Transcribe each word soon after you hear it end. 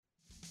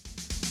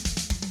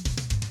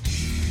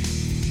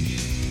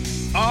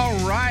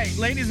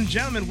Ladies and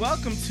gentlemen,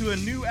 welcome to a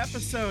new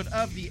episode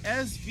of the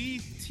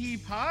SVT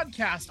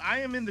podcast.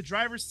 I am in the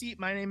driver's seat.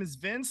 My name is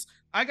Vince.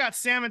 I got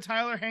Sam and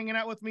Tyler hanging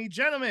out with me.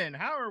 Gentlemen,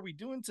 how are we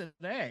doing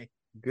today?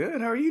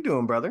 Good. How are you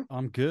doing, brother?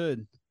 I'm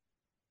good.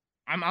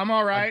 I'm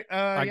all right.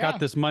 I got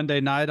this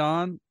Monday night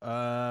on.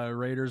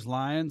 Raiders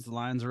Lions. The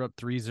Lions are up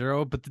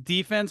 3-0, but the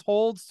defense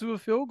holds to a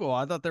field goal.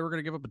 I thought they were going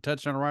to give up a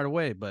touchdown right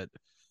away, but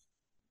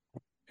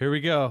here we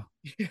go.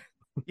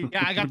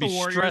 Yeah, I got the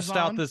Warriors stressed on.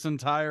 out this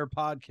entire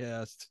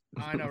podcast.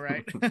 I know,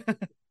 right?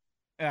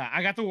 Yeah,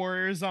 I got the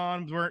Warriors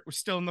on. We're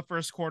still in the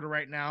first quarter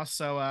right now,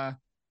 so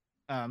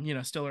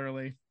still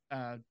early.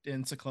 And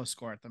it's a close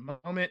score at the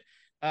moment.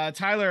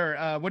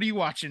 Tyler, what are you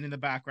watching in the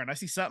background? I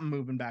see something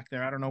moving back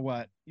there. I don't know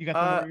what. You got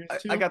the Warriors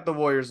too? I got the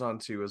Warriors on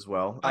too as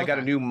well. Okay. I got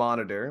a new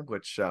monitor,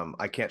 which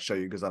I can't show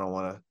you because I don't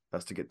want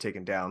us to get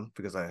taken down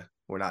because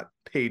we're not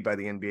paid by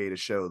the NBA to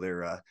show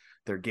their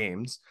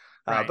games.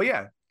 Right. But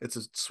yeah, it's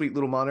a sweet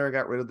little monitor. I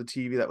got rid of the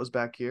TV that was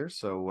back here,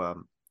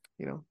 so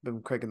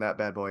been cranking that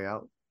bad boy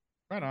out.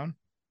 Right on.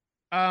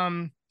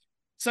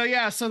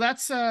 So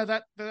that's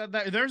that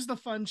there's the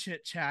fun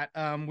chit chat.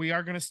 We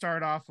are going to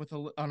start off with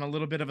on a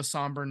little bit of a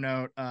somber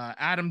note.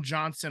 Adam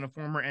Johnson, a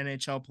former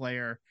NHL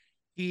player,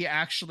 he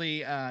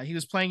actually he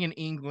was playing in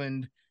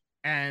England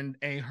and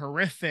a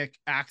horrific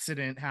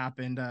accident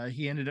happened.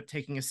 He ended up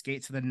taking a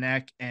skate to the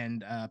neck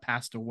and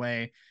passed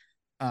away.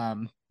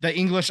 The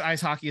English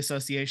Ice Hockey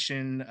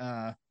Association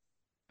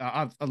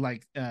they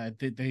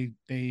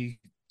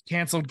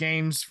canceled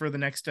games for the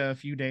next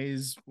few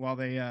days while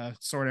they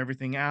sort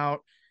everything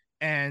out.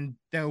 And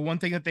the one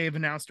thing that they've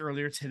announced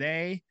earlier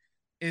today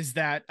is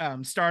that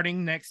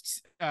starting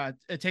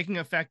taking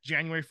effect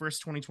January 1st,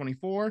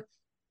 2024,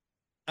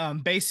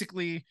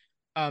 basically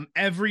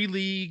every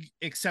league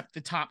except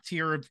the top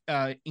tier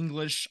of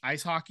English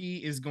ice hockey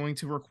is going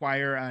to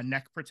require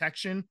neck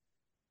protection.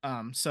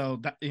 So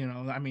that,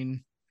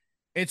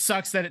 it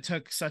sucks that it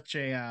took such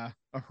a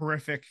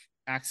horrific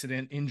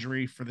accident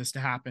injury for this to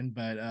happen,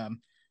 but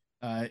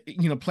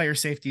player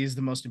safety is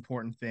the most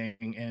important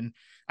thing. And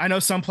I know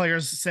some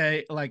players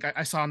say, like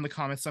I saw in the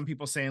comments, some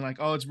people saying like,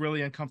 oh, it's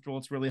really uncomfortable,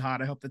 it's really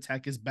hot, I hope the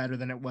tech is better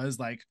than it was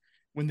like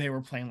when they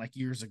were playing like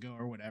years ago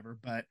or whatever.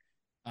 But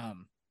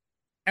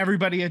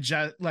everybody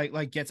adjust,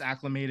 like gets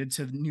acclimated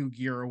to the new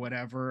gear or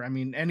whatever. I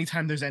mean,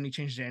 anytime there's any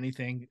change to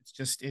anything,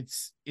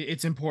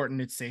 it's important,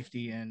 it's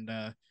safety. And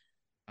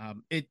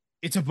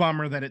it's a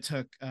bummer that it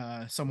took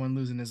someone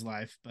losing his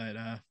life, but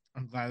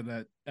I'm glad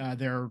that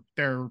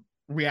they're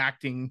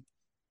reacting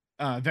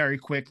very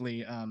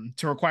quickly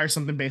to require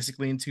something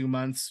basically in 2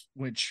 months,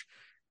 which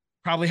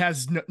probably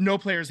has no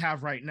players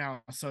have right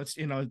now. So it's,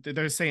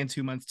 they're saying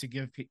 2 months to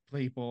give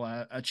people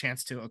a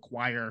chance to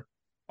acquire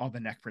all the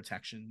neck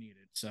protection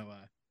needed. So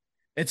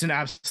it's an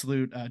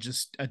absolute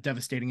just a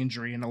devastating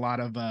injury, and a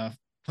lot of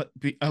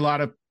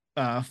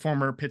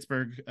former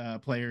Pittsburgh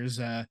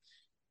players.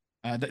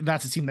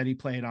 That's a team that he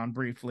played on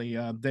briefly.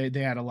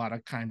 They had a lot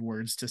of kind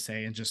words to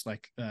say, and just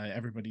like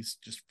everybody's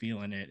just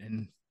feeling it.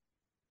 And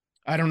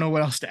I don't know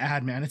what else to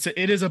add, man.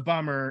 It is a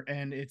bummer,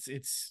 and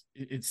it's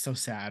so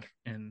sad.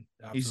 And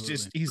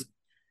absolutely.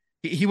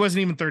 he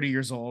wasn't even 30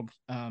 years old.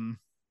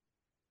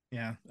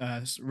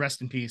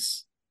 Rest in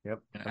peace. Yep.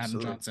 Adam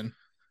absolutely. Johnson.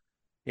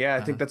 Yeah,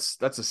 I think that's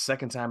the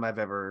second time I've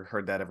ever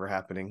heard that ever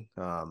happening.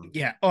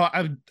 Yeah. Oh,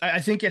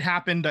 I think it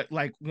happened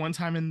like one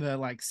time in the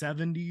like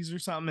 70s or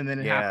something, and then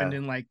it happened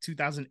in like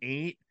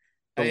 2008.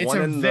 It's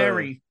a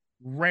very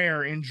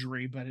rare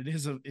injury, but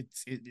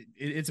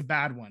it's a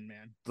bad one,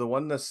 man. The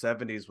one in the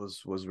 70s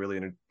was really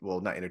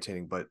not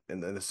entertaining, but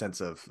in the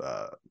sense of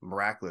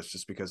miraculous,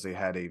 just because they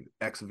had a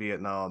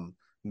ex-Vietnam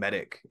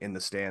medic in the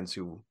stands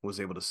who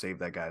was able to save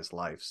that guy's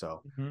life.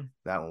 So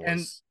that one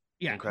was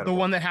incredible. The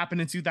one that happened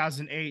in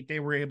 2008, they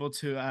were able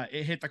to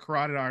it hit the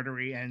carotid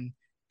artery, and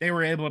they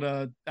were able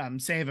to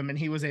save him, and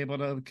he was able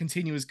to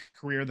continue his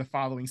career the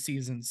following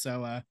season.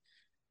 So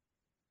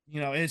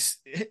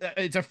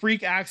it's a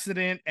freak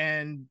accident,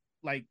 and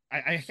like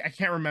I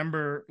can't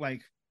remember,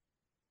 like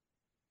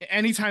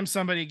anytime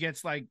somebody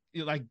gets like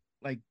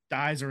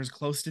dies or is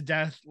close to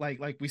death,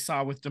 like we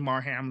saw with DeMar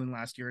Hamlin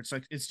last year, it's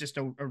like it's just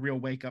a real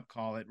wake-up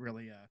call. It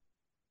really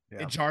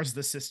it jars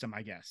the system,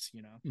 I guess.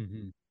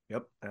 Mm-hmm.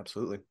 Yep,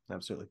 absolutely.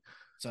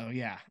 So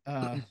yeah,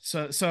 on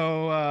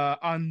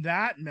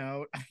that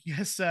note, I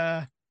guess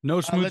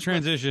no smooth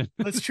transition.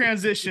 Let's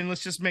transition.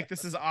 Let's just make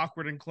this as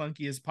awkward and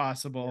clunky as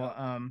possible.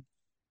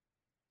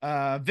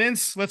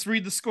 Vince, let's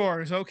read the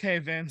scores. Okay,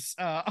 Vince.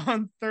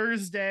 On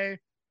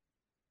Thursday,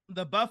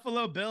 the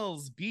Buffalo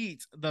Bills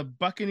beat the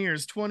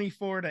Buccaneers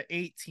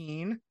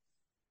 24-18.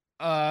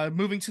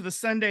 Moving to the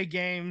Sunday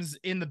games,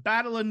 in the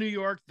Battle of New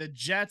York, the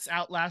Jets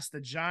outlast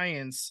the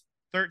Giants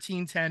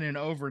 13-10 in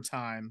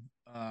overtime.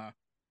 I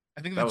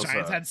think the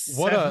Giants had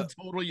 7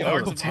 total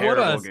yards. What a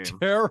terrible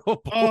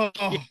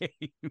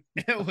game.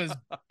 It was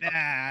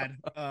bad.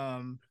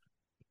 All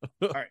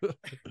right.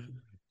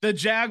 The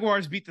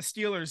Jaguars beat the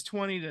Steelers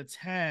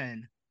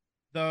 20-10.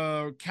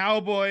 The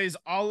Cowboys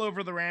all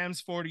over the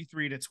Rams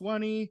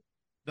 43-20.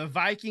 The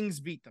Vikings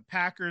beat the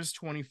Packers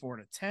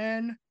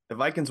 24-10. The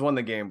Vikings won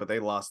the game, but they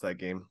lost that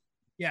game.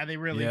 Yeah, they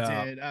really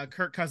Yeah. did.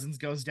 Kirk Cousins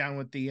goes down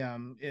with the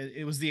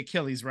it was the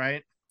Achilles,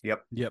 right?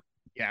 Yep. Yep.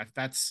 Yeah,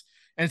 and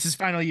it's his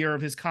final year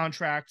of his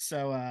contract,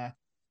 so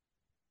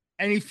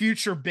any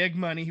future big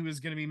money he was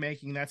going to be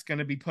making, that's going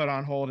to be put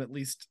on hold at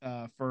least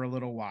for a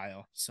little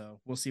while.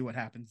 So we'll see what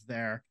happens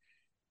there.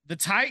 The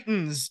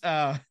Titans,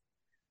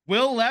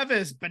 Will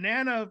Levis,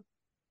 banana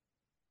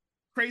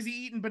crazy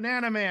eating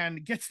banana man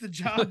gets the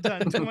job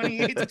done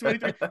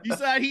 28-23. You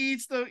saw he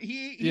eats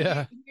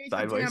Yeah. he ate the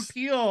damn Sideways.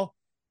 peel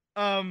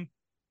and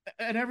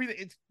everything.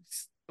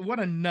 It's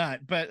what a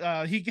nut.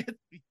 But he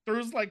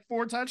throws like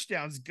 4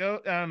 touchdowns.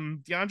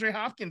 DeAndre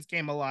Hopkins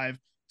came alive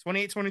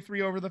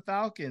 28-23 over the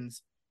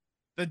Falcons.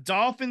 The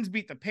Dolphins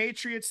beat the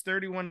Patriots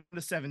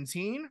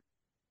 31-17.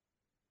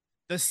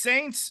 The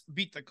Saints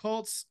beat the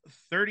Colts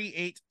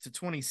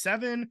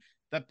 38-27.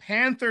 The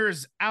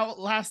Panthers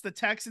outlast the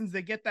Texans.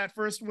 They get that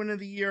first win of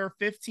the year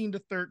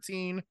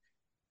 15-13.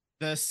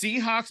 The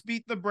Seahawks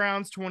beat the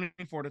Browns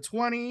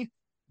 24-20.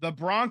 The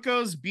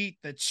Broncos beat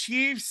the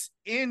Chiefs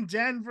in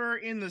Denver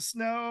in the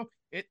snow.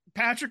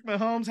 Patrick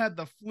Mahomes had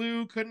the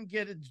flu, couldn't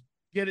get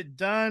it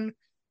done.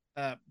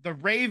 The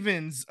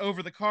Ravens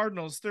over the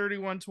Cardinals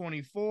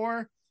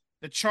 31-24.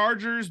 The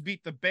Chargers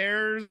beat the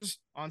Bears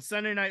on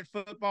Sunday Night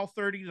Football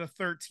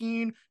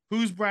 30-13.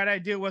 Whose bright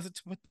idea was it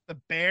to put the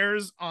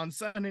Bears on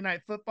Sunday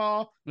Night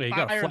Football? Yeah, you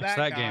got to flex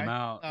that guy. game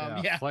out.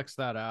 Yeah, flex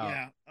that out.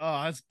 Yeah.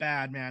 Oh, that's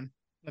bad, man.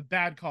 A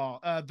bad call.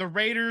 The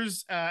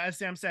Raiders, as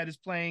Sam said, is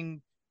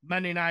playing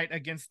Monday night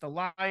against the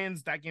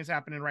Lions. That game's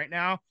happening right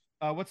now.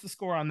 What's the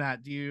score on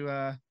that? Do you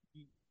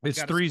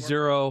it's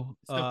 3-0.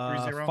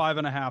 3-0.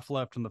 5.5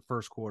 left in the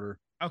first quarter.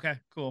 Okay,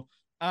 cool.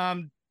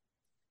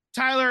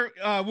 Tyler,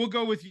 we'll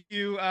go with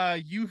you.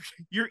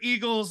 Your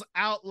Eagles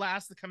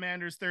outlast the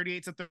Commanders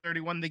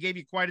 38-31. They gave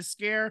you quite a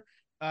scare.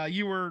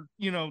 You were,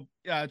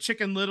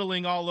 chicken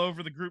littling all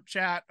over the group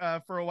chat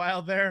for a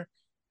while there.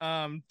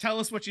 Tell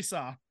us what you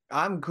saw.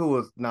 I'm cool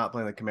with not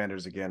playing the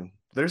Commanders again.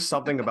 There's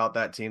something about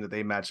that team that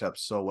they match up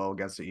so well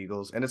against the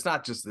Eagles, and it's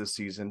not just this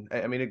season.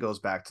 I mean, it goes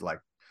back to like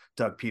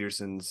Doug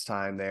Peterson's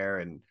time there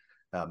and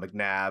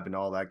McNabb and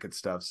all that good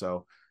stuff.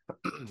 So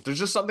there's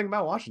just something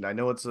about Washington. I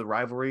know it's a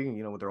rivalry,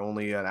 they're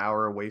only an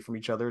hour away from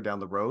each other down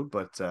the road,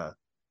 but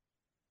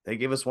they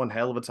give us one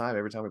hell of a time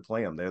every time we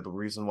play them. They're the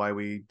reason why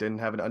we didn't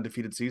have an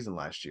undefeated season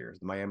last year.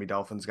 The Miami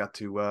Dolphins got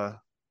to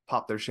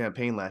pop their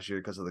champagne last year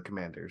because of the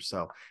Commanders.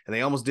 So, and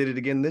they almost did it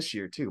again this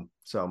year too.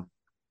 So,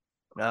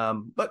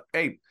 but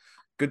hey,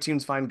 good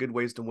teams find good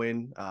ways to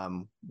win.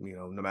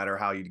 No matter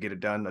how you get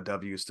it done, a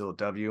W is still a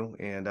W.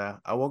 And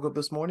I woke up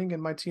this morning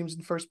and my team's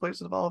in first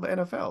place of all of the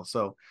NFL.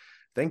 So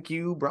thank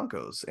you,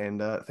 Broncos,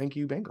 and thank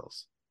you,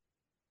 Bengals.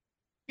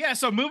 Yeah,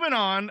 so moving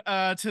on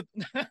to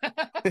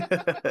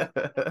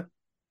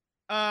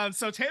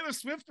so Taylor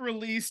Swift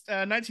released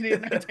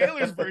 1989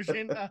 Taylor's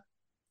version.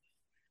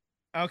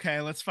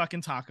 Okay, let's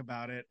fucking talk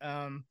about it.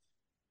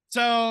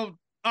 So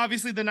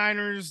obviously the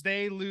Niners,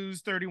 they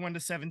lose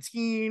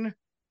 31-17.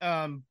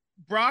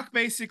 Brock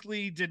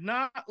basically did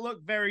not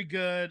look very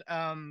good.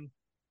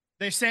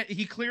 They said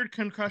he cleared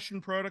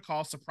concussion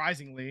protocol,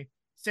 surprisingly.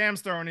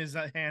 Sam's throwing his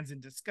hands in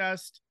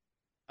disgust.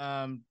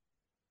 I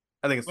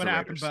think it's what the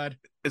happened, Raiders. bud?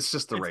 It's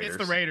just the Raiders.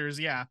 It's the Raiders,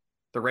 yeah.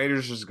 The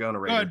Raiders just going to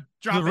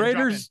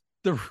Raiders.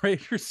 The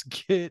Raiders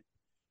get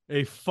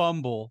a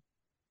fumble,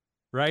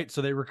 right?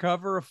 So they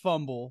recover a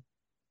fumble.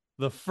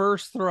 The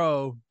first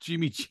throw,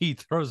 Jimmy G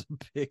throws a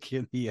pick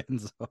in the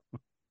end zone.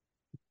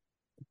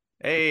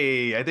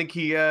 Hey, I think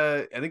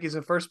he's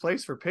in first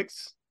place for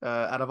picks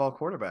out of all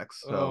quarterbacks.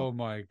 So. Oh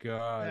my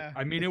god! Yeah.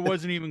 I mean, it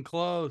wasn't even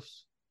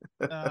close.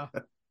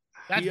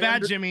 That's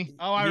bad, Jimmy.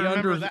 Oh, I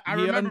remember that. I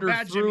remember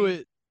bad Jimmy.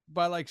 It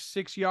by like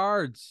 6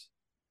 yards.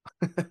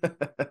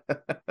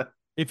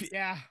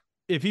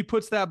 If he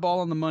puts that ball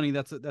on the money,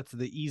 that's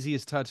the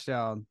easiest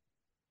touchdown.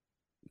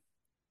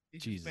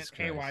 Jesus went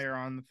haywire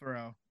on the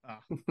throw. Oh.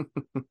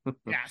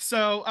 Yeah.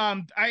 So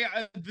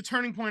the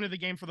turning point of the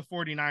game for the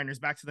 49ers,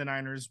 back to the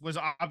Niners, was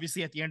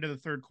obviously at the end of the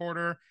third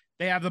quarter.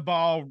 They have the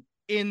ball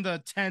in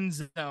the 10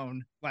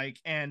 zone,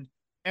 and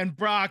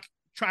Brock,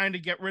 trying to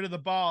get rid of the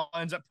ball,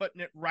 ends up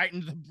putting it right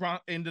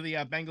into the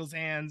Bengals'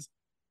 hands,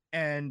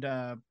 and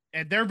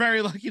they're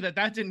very lucky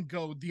that didn't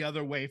go the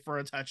other way for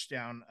a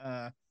touchdown.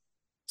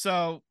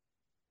 So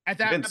at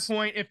that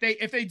point, if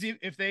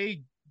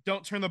they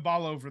don't turn the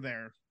ball over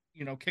there,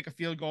 kick a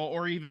field goal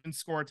or even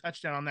score a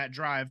touchdown on that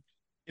drive,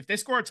 if they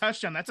score a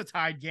touchdown, that's a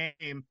tied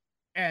game,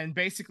 and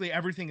basically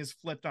everything is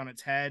flipped on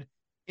its head.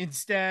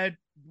 Instead,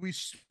 we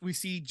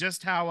see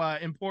just how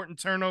important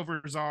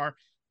turnovers are,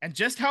 and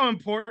just how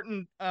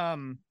important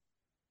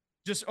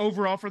just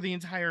overall for the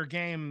entire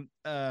game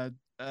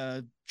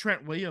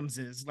Trent Williams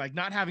is. Like,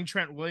 not having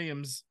Trent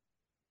Williams,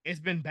 it's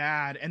been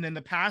bad. And then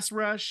the pass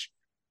rush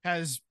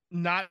has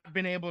not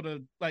been able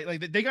to like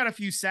they got a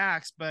few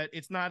sacks, but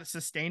it's not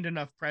sustained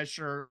enough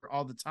pressure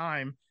all the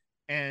time.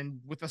 And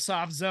with a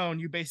soft zone,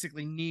 you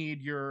basically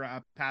need your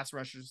pass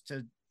rushers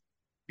to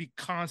be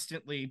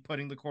constantly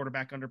putting the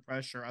quarterback under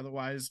pressure.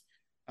 Otherwise,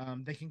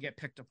 they can get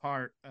picked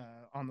apart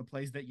on the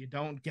plays that you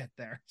don't get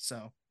there.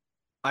 So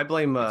I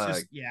blame It's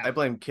just yeah. I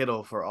blame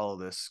Kittle for all of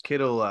this.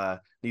 Kittle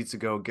needs to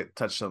go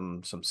touch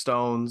some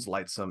stones,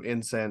 light some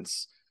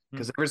incense. Hmm.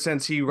 Because ever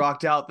since he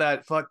rocked out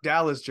that fuck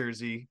Dallas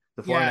jersey,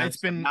 the Yeah, 49ers it's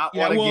have been not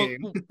yeah. won a Well,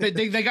 game.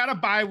 they got a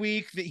bye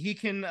week that he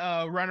can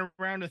run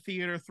around a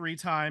theater 3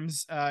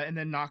 times and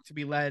then not to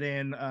be let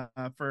in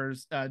for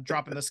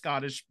dropping the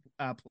Scottish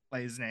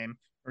play's name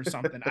or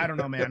something. I don't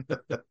know, man.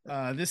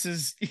 This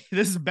is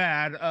this is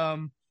bad.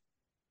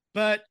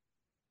 But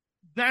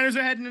Niners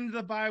are heading into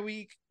the bye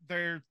week.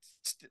 They're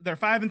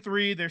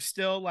 5-3. They're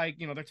still like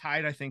they're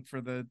tied. I think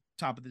for the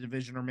top of the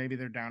division, or maybe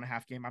they're down a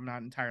half game. I'm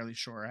not entirely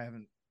sure. I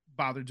haven't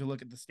bothered to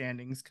look at the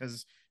standings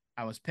because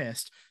I was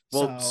pissed.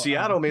 Well, So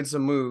Seattle made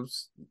some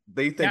moves.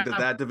 They think that yeah,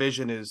 that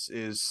division is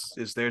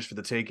theirs for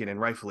the taking, and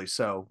rightfully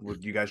so.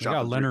 Would you guys They drop got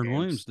them 3 Leonard games?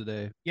 Williams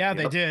today. yeah,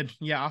 they Yep. did.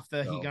 Yeah, off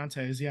the So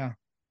Gigantes. Yeah,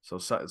 so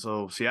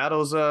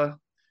Seattle's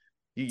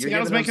you're Seattle's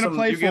giving them making a some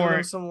play you're giving for them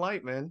it. some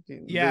light, man.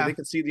 They Yeah,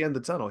 can see the end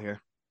of the tunnel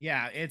here.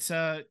 yeah. It's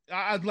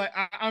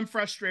I'm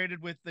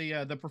frustrated with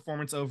the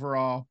performance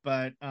overall,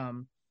 but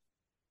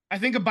I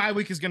think a bye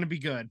week is going to be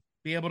good.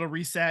 Be able to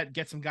reset,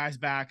 get some guys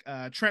back.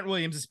 Trent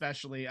Williams,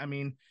 especially. I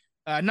mean,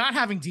 not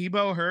having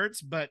Debo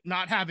hurts, but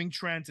not having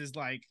Trent is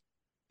like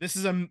this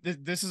is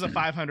a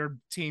 500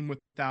 team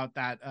without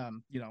that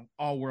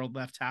all world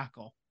left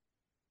tackle.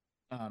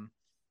 Um,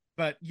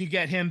 but you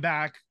get him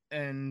back,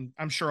 and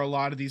I'm sure a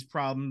lot of these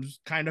problems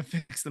kind of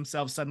fix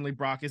themselves. Suddenly,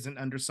 Brock isn't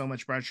under so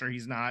much pressure.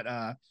 He's not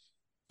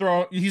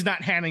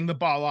handing the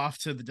ball off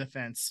to the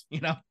defense.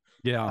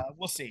 Yeah.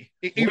 We'll see.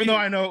 What Even do though you,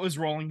 I know it was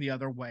rolling the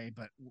other way,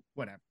 but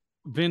whatever.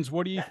 Vince,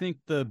 what do you think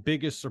the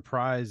biggest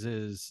surprise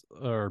is,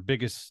 or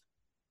biggest,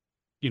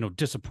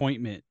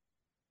 disappointment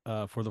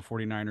for the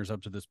 49ers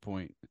up to this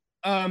point?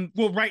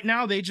 Well, right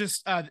now they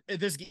just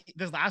this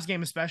last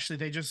game especially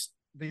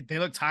they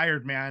look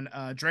tired, man.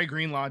 Dre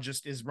Greenlaw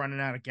just is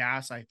running out of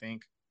gas, I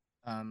think.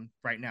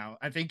 Right now,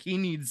 I think he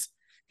needs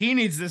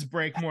this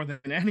break more than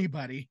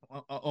anybody.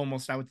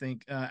 Almost, I would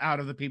think, out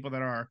of the people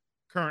that are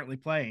currently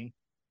playing.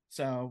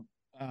 So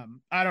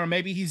I don't know.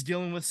 Maybe he's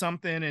dealing with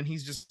something and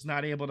he's just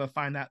not able to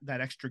find that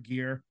extra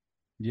gear.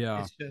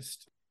 Yeah. It's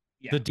just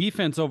The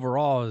defense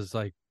overall is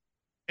like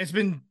it's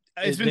been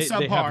they have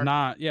subpar.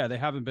 not. Yeah, they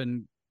haven't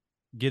been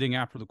getting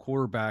after the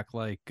quarterback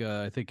like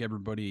I think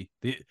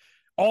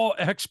all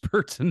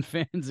experts and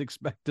fans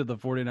expected the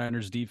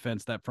 49ers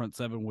defense, that front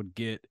seven would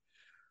get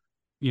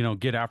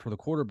after the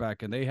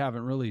quarterback, and they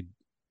haven't really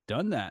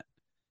done that.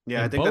 Yeah,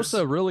 And I think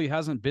Bosa really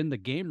hasn't been the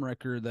game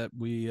wrecker that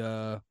we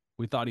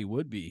thought he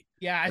would be.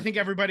 Yeah, I think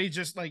everybody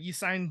just like you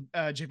signed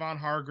Javon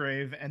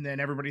Hargrave, and then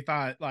everybody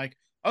thought like,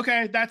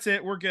 okay, that's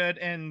it, we're good.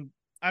 And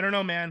I don't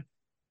know, man.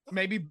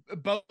 Maybe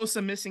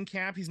Bosa missing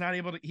camp. He's not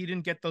able to. He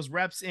didn't get those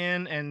reps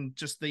in, and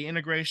just the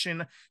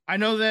integration. I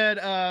know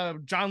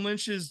that John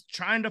Lynch is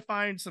trying to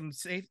find some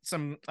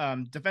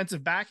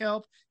defensive back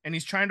help, and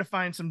he's trying to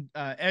find some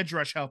edge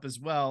rush help as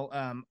well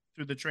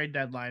through the trade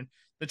deadline.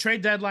 The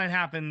trade deadline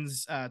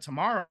happens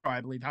tomorrow, I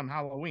believe, on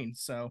Halloween.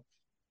 So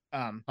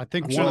I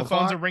think I'm sure the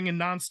phones are ringing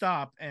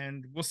nonstop,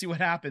 and we'll see what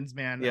happens,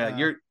 man.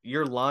 Yeah,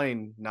 your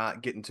line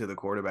not getting to the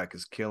quarterback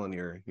is killing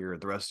the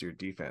rest of your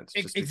defense.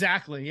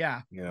 Exactly.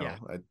 Yeah. Yeah.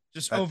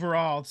 Just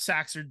overall,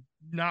 sacks are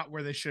not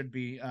where they should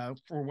be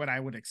for what I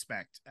would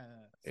expect.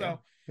 So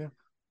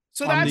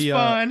that's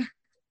fun.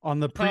 On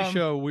the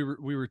pre-show, we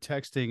were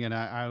texting, and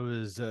I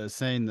was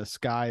saying the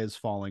sky is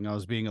falling. I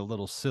was being a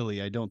little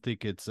silly. I don't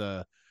think it's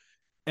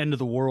end of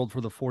the world for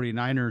the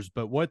 49ers,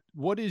 but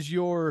what is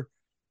your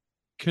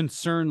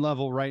concern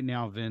level right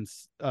now,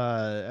 Vince,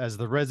 as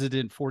the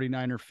resident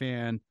 49er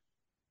fan?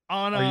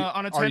 On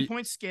a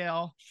 10-point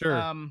scale,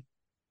 sure.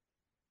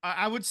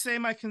 I would say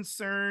my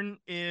concern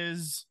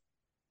is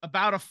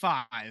about a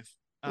 5.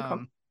 Okay.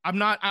 I'm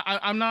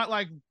not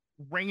like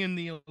ringing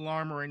the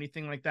alarm or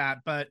anything like that,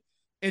 but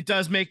it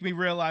does make me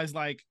realize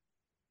like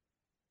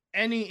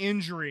any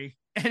injury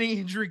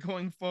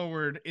going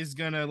forward is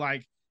gonna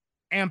like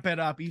amp it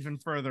up even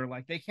further.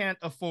 Like they can't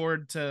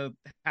afford to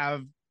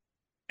have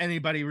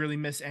anybody really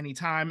miss any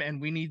time,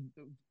 and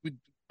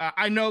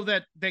I know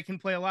that they can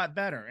play a lot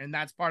better, and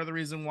that's part of the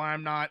reason why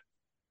I'm not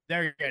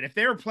there yet. If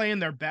they were playing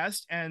their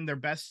best and their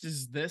best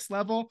is this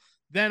level,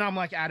 then I'm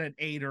like at an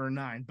 8 or a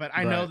 9. But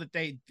I know that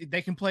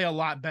they can play a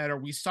lot better.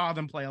 We saw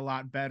them play a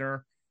lot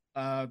better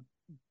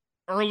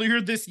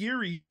earlier this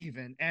year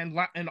even,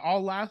 and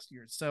all last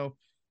year. So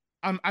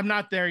I'm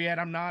not there yet.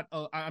 I'm not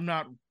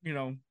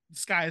the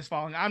sky is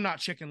falling. I'm not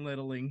chicken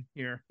littling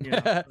here.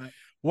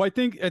 Well, I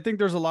think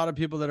there's a lot of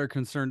people that are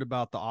concerned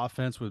about the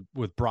offense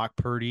with Brock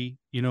Purdy,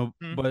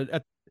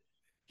 but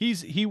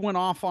he went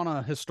off on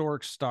a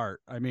historic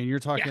start. I mean, you're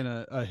talking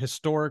a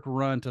historic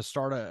run to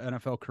start an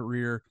NFL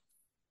career.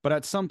 But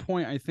at some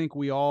point, I think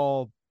we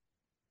all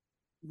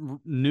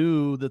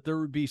knew that there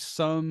would be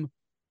some,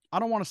 I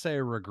don't want to say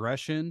a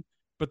regression,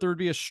 but there would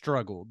be a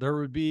struggle. There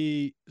would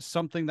be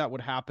something that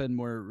would happen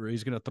where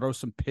he's going to throw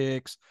some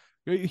picks.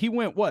 He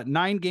went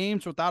 9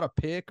 games without a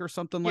pick or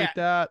something like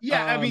that.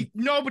 Yeah, I mean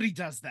nobody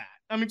does that.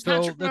 I mean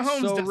Patrick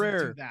Mahomes doesn't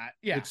do that.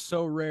 Yeah, it's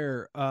so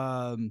rare.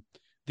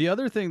 The The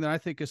other thing that I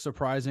think is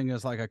surprising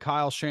is like a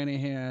Kyle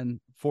Shanahan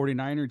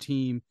 49er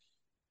team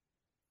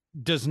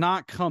does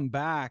not come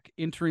back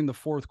entering the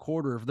fourth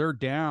quarter. If they're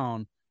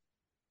down,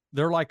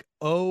 they're like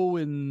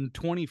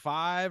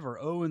 0-25 or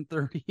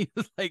 0-30,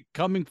 like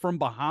coming from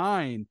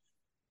behind.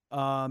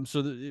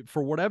 So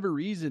for whatever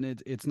reason,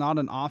 it's not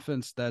an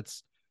offense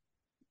that's,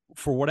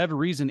 for whatever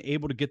reason,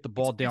 able to get the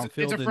ball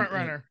downfield. It's a front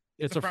runner.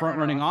 It's a front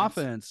running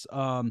offense. So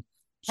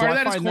part of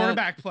that is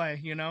quarterback play,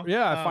 you know?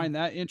 Yeah, I find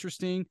that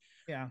interesting.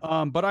 Yeah.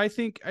 But I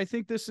think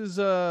this is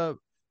I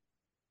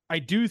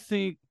do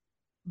think,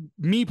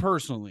 me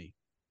personally,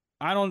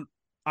 I don't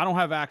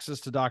have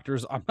access to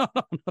doctors. I'm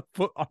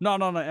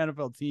not on an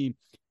NFL team,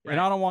 right,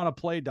 and I don't want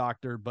to play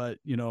doctor, but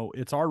you know,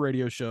 it's our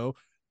radio show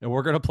and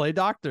we're going to play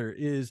doctor.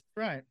 Is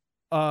right.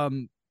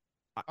 I'll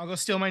go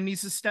steal my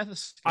niece's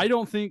stethoscope. I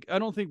don't think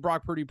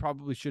Brock Purdy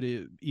probably should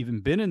have even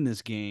been in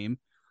this game.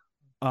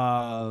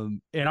 And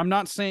I'm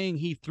not saying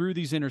he threw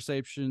these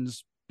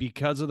interceptions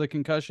because of the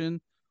concussion,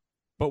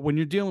 but when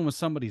you're dealing with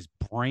somebody's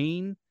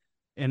brain,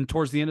 and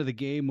towards the end of the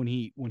game, when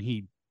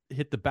he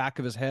hit the back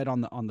of his head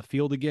on the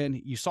field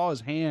again, you saw his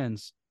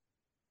hands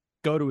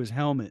go to his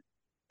helmet,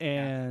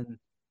 and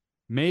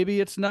maybe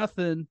it's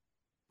nothing,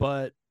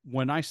 but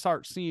when I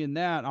start seeing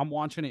that, I'm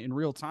watching it in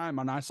real time,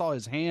 and I saw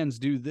his hands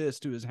do this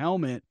to his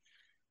helmet.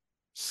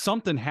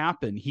 Something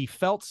happened. He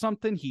felt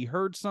something. He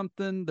heard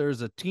something.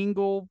 There's a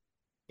tingle.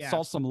 Yeah.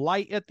 Saw some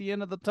light at the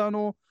end of the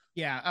tunnel.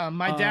 Yeah.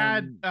 My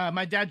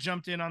dad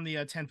jumped in on the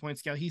 10-point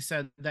scale. He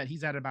said that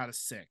he's at about a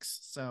 6.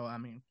 So, I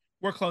mean,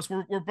 we're close.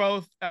 We're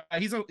both,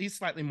 he's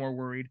slightly more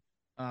worried.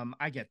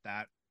 I get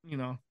that, you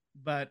know,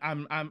 but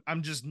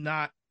I'm just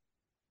not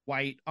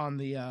white on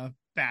the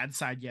bad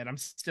side yet. I'm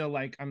still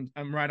like,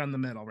 I'm right on the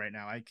middle right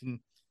now. I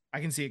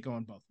can see it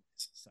going both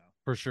ways. So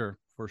for sure.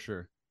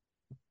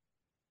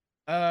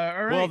 All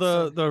right. Well,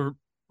 the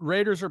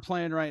Raiders are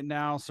playing right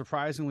now.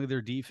 Surprisingly,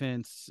 their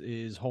defense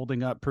is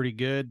holding up pretty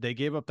good. They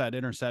gave up that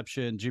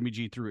interception. Jimmy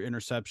G threw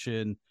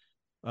interception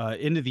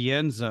into the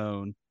end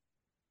zone.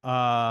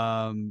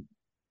 And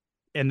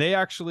they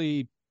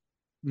actually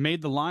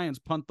made the Lions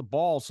punt the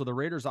ball, so the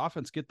Raiders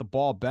offense get the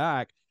ball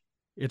back.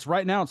 It's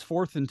right now, it's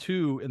 4th and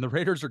 2, and the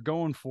Raiders are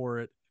going for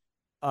it.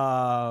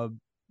 And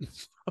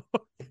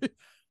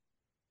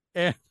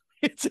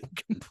it's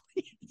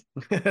incomplete.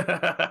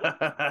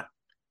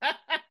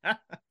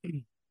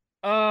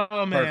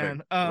 Oh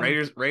man.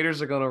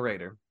 Raiders are gonna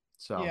Raider.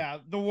 So yeah,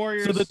 the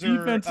Warriors. So the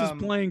defense is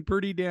playing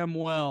pretty damn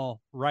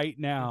well right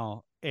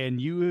now,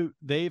 and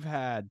they've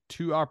had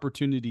 2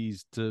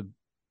 opportunities to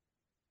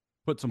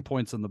put some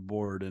points on the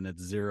board, and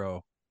it's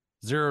 0-3.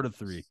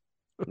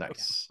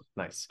 Nice.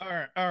 All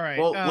right.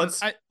 Well,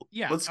 let's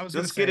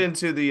get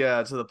into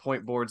the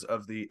point boards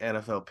of the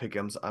NFL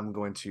pick'ems. I'm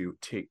going to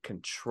take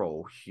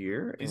control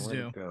here. Please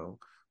do. Go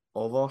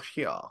over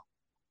here.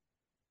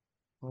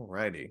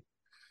 Alrighty.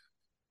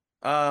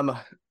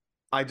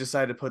 I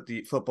decided to put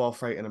the football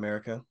fright in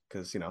America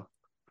because, you know,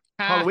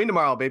 Halloween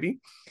tomorrow, baby.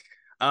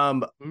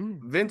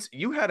 Vince,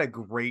 you had a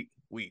great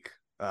week.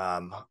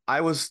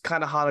 I was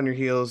kind of hot on your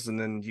heels, and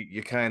then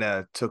you kind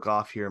of took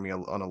off here me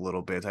on a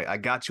little bit. I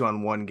got you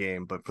on one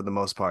game, but for the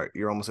most part,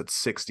 you're almost at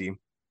 60.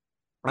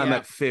 I'm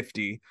at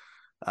 50.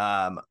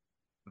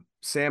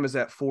 Sam is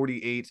at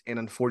 48, and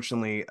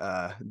unfortunately,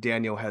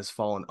 Daniel has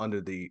fallen under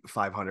the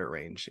 500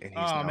 range, and he's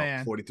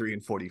now 43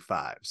 and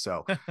 45.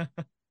 So,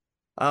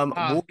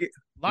 we'll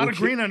of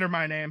green under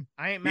my name.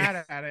 I ain't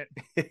mad at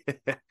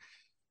it.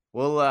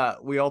 Well,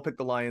 we all picked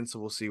the Lions, so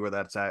we'll see where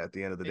that's at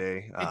the end of the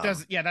day. It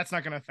does. Yeah, that's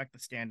not going to affect the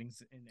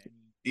standings in any.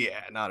 Yeah,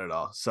 not at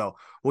all. So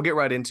we'll get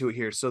right into it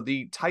here. So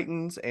the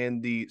Titans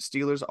and the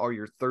Steelers are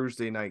your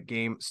Thursday night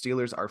game.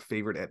 Steelers are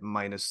favored at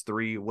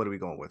 -3. What are we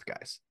going with,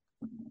 guys?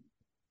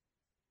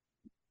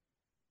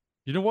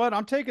 You know what?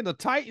 I'm taking the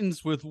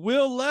Titans with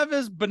Will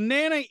Levis,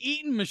 banana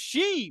eating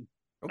machine.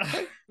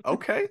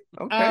 Okay.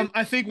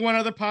 I think one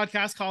other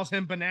podcast calls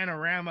him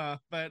Bananarama,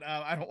 but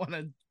I don't want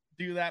to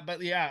do that.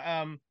 But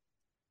yeah,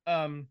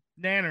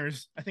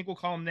 Nanners. I think we'll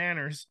call him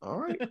Nanners. All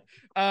right.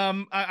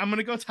 I'm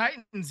gonna go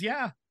Titans.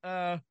 Yeah.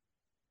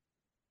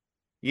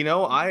 You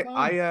know,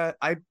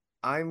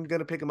 I'm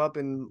gonna pick him up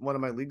in one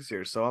of my leagues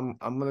here, so I'm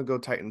gonna go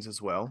Titans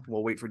as well.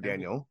 We'll wait for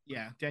Daniel.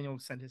 Yeah, Daniel will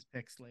send his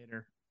picks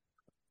later.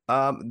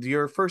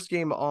 Your first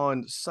game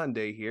on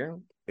Sunday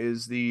here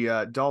is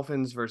the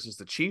Dolphins versus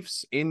the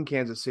Chiefs in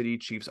Kansas City.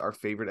 Chiefs are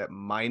favored at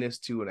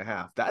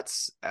 -2.5.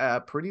 That's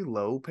a pretty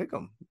low pick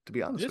 'em, to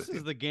be honest with you. This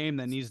is the game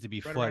that needs to be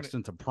flexed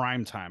into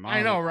prime time.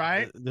 I know,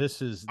 right?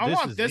 I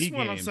want this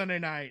one game on Sunday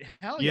night.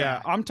 Hell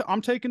yeah.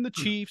 I'm taking the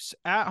Chiefs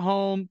at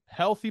home,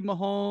 healthy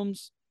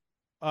Mahomes.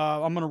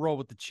 I'm gonna roll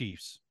with the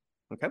Chiefs.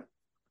 Okay.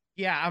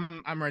 Yeah,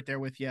 I'm right there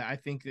with you. I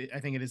think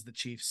it is the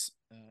Chiefs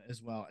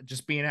as well.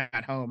 Just being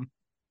at home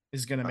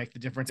is going to make the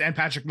difference, and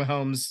Patrick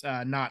Mahomes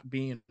not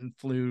being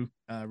flu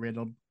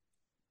riddled.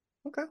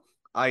 Okay,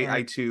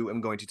 I too am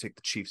going to take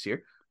the Chiefs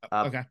here.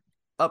 Okay.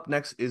 Up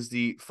next is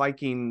the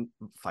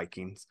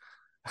Vikings.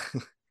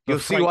 You'll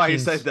see why I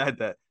said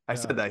that. I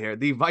said that here.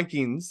 The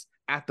Vikings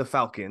at the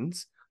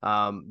Falcons.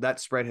 That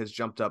spread has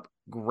jumped up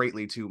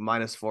greatly to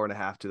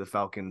 -4.5 to the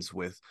Falcons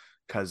with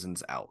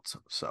Cousins out.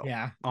 So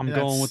yeah, I'm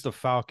going with the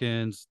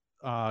Falcons.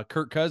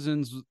 Kirk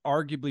Cousins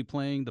arguably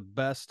playing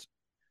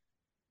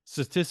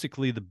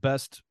statistically the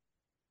best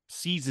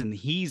season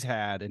he's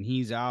had, and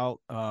he's out.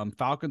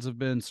 Falcons have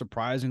been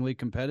surprisingly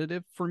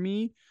competitive for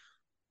me.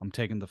 I'm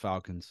taking the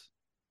Falcons.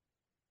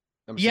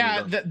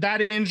 Yeah,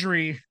 that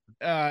injury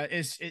I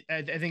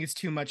think it's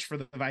too much for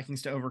the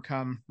Vikings to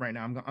overcome right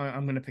now.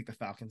 I'm going to pick the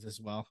Falcons as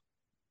well.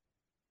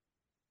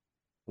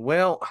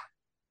 Well,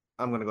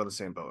 I'm going to go the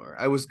same boat.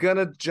 I was going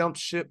to jump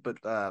ship, but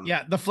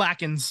yeah, the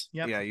Flackens.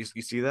 Yep. Yeah, you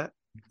see that?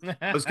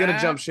 I was going to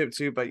jump ship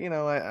too, but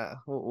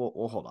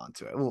we'll hold on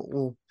to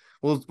it.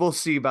 We'll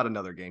see about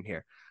another game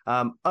here.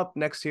 Up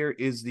next here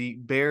is the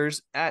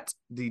Bears at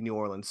the New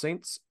Orleans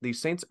Saints. The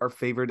Saints are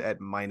favored at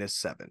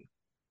 -7.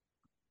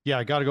 Yeah,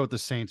 I got to go with the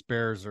Saints.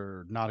 Bears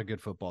are not a good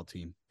football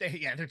team.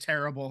 They're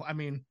terrible. I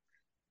mean,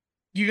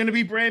 you going to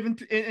be brave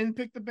and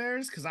pick the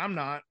Bears? Because I'm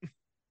not.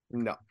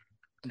 No.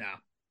 No.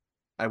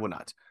 I will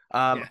not.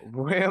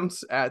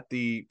 Rams at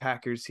the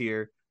Packers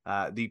here.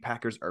 The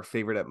Packers are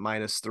favored at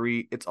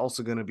 -3. It's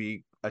also going to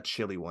be a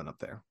chilly one up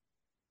there.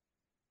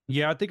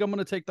 Yeah, I think I'm going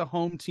to take the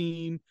home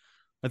team.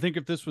 I think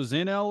if this was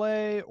in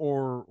LA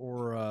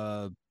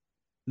or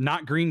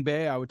not Green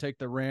Bay, I would take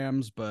the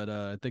Rams, but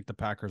I think the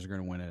Packers are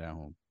going to win it at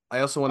home. I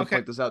also want to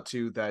point this out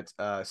too, that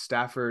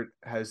Stafford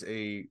has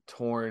a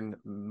torn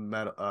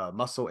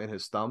muscle in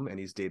his thumb, and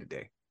he's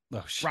day-to-day.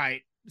 Oh,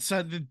 right.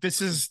 So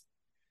this is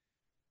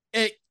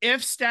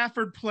if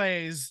Stafford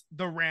plays,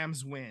 the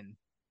Rams win.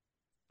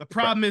 The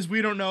problem is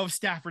we don't know if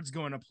Stafford's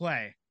going to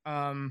play.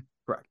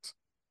 Correct.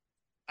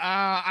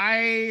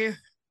 The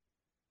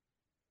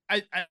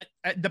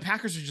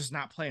Packers are just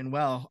not playing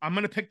well. I'm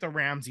going to pick the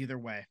Rams either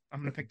way.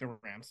 I'm going to pick the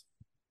Rams.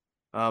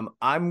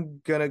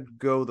 I'm going to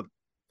go the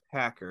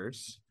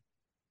Packers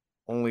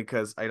only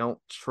because I don't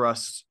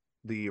trust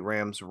the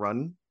Rams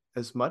run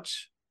as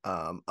much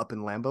up in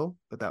Lambeau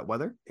with that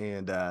weather.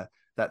 And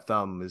that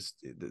thumb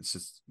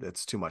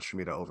it's too much for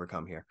me to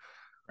overcome here.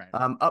 Right.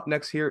 Up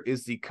next here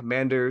is the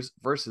Commanders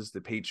versus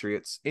the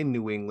Patriots in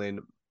New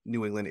England.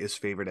 New England is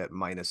favored at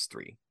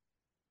 -3.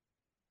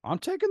 I'm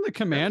taking the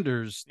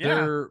Commanders.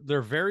 Yeah.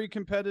 They're very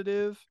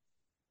competitive.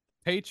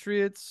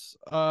 Patriots,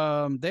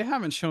 they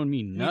haven't shown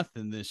me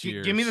nothing this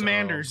year. Give me the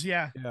Manders,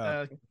 yeah.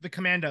 The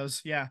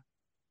Commandos, yeah.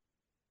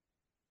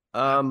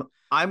 I'm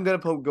gonna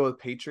go with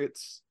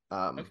Patriots.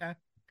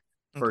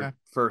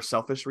 For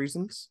selfish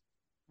reasons.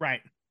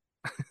 Right.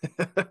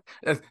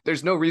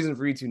 There's no reason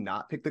for you to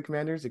not pick the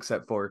Commanders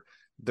except for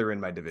they're in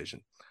my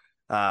division.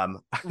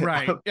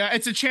 Right. Yeah,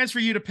 it's a chance for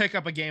you to pick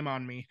up a game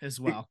on me as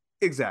well.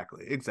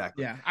 Exactly.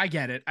 Yeah, I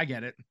get it.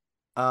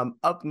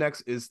 Up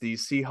next is the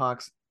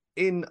Seahawks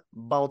in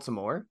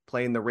Baltimore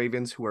playing the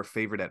Ravens, who are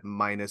favored at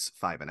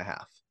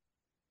 -5.5.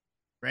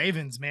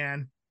 Ravens,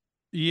 man.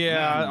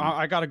 Yeah,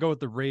 I got to go with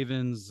the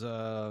Ravens.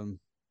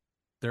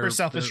 For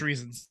selfish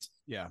reasons.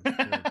 Yeah.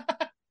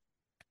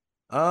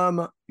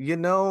 I'm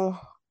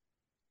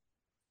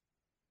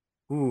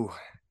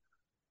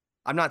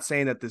not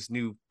saying that this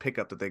new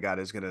pickup that they got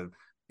is going to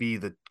be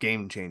the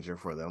game changer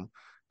for them,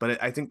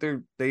 but I think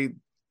they're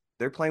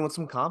playing with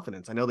some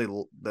confidence. I know I'm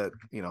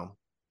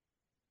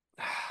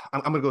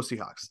going to go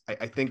Seahawks.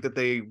 I think that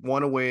they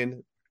want to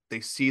win. They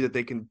see that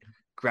they can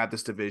grab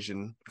this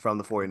division from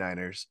the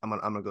 49ers. I'm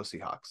going to go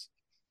Seahawks.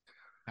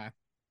 Okay.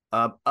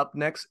 Up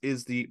next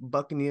is the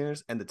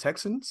Buccaneers and the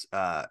Texans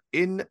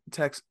in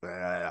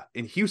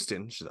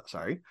Houston.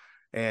 Sorry.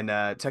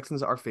 And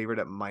Texans are favored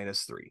at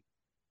 -3.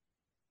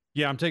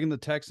 Yeah, I'm taking the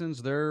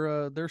Texans.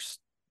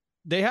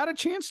 They had a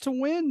chance to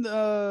win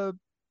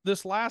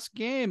this last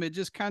game. It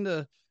just kind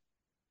of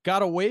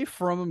got away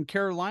from them.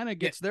 Carolina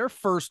gets their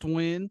first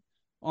win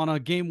on a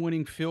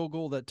game-winning field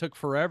goal that took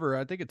forever.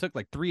 I think it took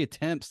like 3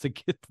 attempts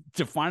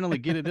to finally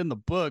get it in the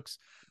books.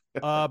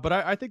 But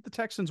I think the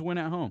Texans win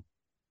at home.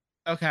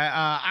 Okay,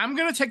 I'm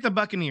gonna take the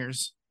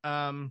Buccaneers.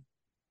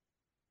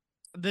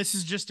 This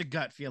is just a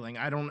gut feeling.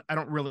 I don't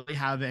really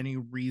have any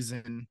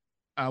reason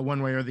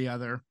one way or the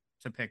other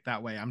to pick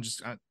that way. I'm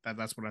just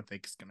that's what I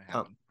think is gonna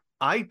happen.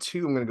 I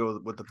too am gonna go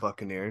with the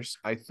Buccaneers.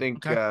 I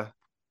think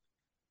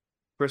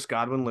Chris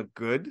Godwin looked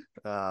good.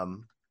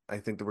 I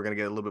think that we're gonna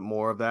get a little bit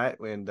more of that,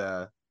 and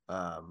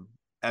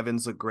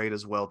Evans looked great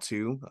as well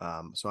too.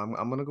 So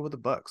I'm gonna go with the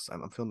Bucks.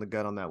 I'm feeling the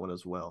gut on that one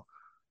as well.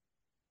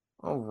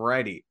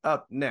 Alrighty,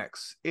 up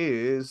next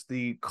is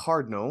the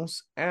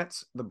Cardinals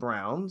at the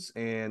Browns,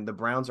 and the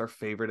Browns are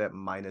favored at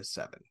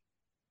 -7.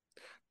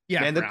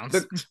 Yeah, and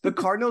Browns. the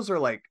Cardinals are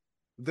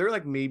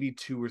they're maybe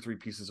 2 or 3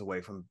 pieces away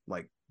from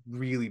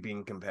really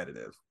being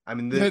competitive. I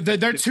mean,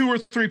 they're 2 or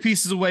 3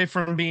 pieces away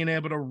from being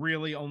able to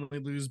really only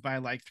lose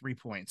by 3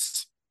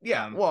 points.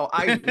 Yeah, well,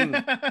 I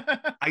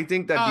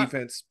think that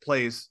defense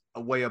plays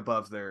way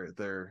above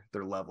their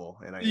level,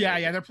 and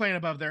they're playing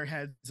above their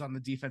heads on the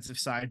defensive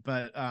side,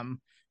 but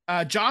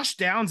Josh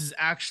Downs is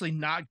actually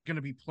not going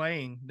to be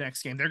playing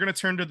next game. They're going to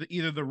turn to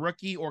either the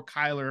rookie or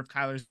Kyler if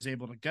Kyler's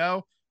able to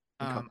go.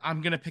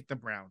 I'm going to pick the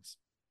Browns.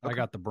 I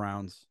got the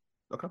Browns.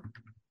 Okay.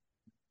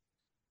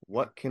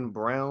 What can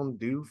Brown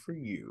do for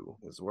you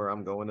is where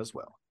I'm going as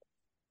well.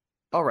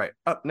 All right.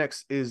 Up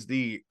next is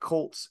the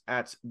Colts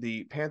at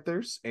the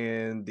Panthers,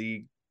 and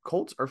the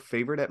Colts are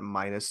favored at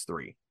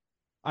 -3.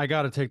 I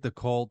got to take the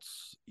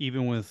Colts,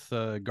 even with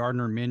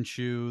Gardner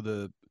Minshew.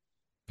 The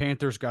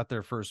Panthers got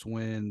their first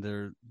win.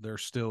 They're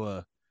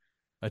still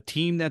a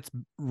team that's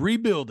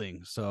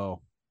rebuilding,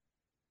 so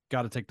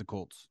got to take the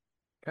Colts.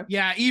 Okay.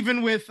 Yeah,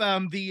 even with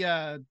finally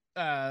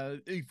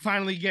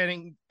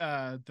getting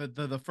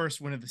the first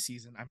win of the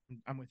season,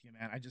 I'm with you,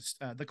 man. I just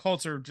the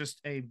Colts are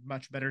just a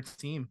much better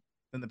team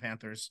than the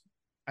Panthers.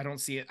 I don't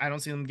see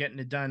them getting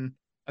it done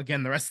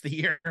again the rest of the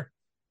year.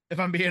 If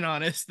I'm being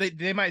honest,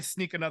 they might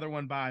sneak another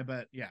one by,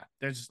 but yeah,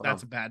 that's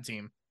a bad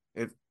team.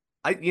 If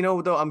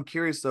though, I'm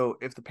curious though,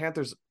 if the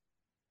Panthers,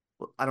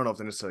 I don't know if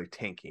they're necessarily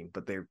tanking,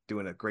 but they're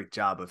doing a great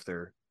job if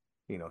they're,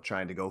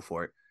 trying to go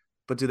for it.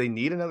 But do they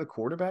need another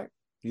quarterback?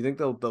 Do you think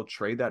they'll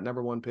trade that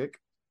number 1 pick?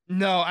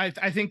 No, I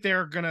think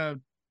they're gonna.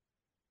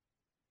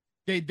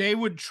 They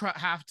would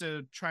have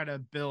to try to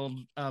build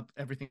up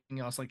everything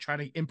else, like try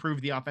to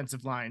improve the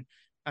offensive line.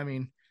 I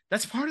mean,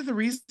 that's part of the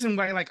reason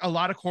why like a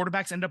lot of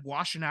quarterbacks end up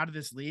washing out of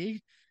this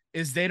league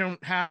is they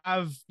don't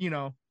have,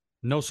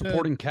 no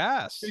supporting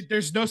cast.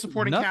 There's no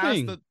supporting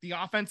cast. The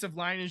offensive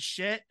line is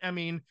shit. I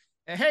mean,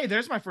 hey,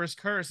 there's my first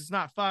curse. It's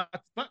not fucked,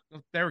 but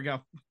there we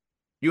go.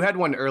 You had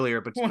one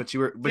earlier, but you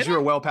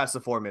were well past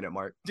the 4-minute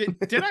mark.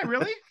 Did I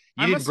really?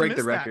 You didn't break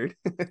the record.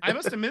 I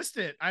must have missed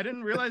it. I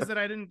didn't realize that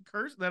I didn't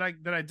curse that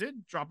I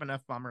did drop an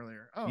F-bomb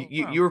earlier. Oh,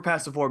 you were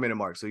past the 4-minute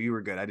mark, so you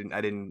were good.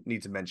 I didn't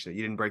need to mention it.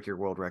 You didn't break your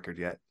world record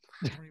yet.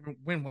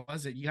 When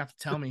was it? You have to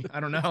tell me. I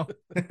don't know.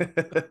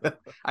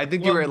 I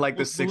think you were at like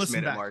the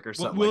 6-minute mark or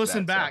something. We'll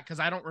listen back because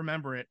I don't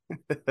remember it.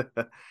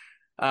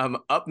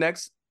 Up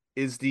next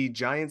is the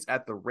Giants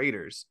at the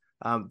Raiders.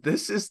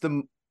 This is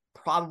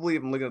probably,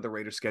 if I'm looking at the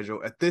Raiders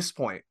schedule at this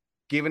point,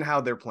 given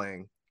how they're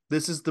playing,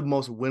 this is the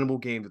most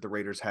winnable game that the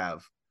Raiders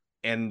have,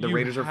 and the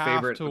Raiders are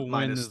favorite with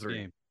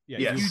 -3. Yeah,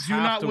 yes. You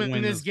do not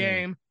win this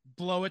game,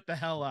 blow it the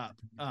hell up.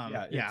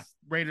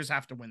 Raiders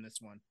have to win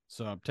this one.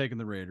 So I'm taking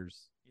the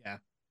Raiders. Yeah.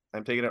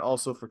 I'm taking it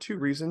also for 2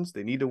 reasons.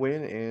 They need to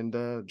win,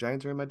 and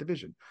Giants are in my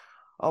division.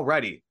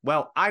 Alrighty.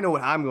 Well, I know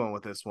what I'm going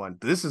with this one.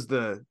 This is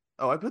I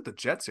put the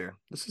Jets here.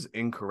 This is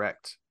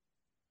incorrect.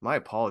 My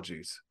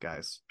apologies,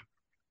 guys.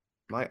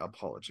 My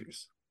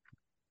apologies.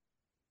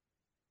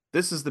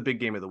 This is the big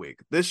game of the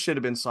week. This should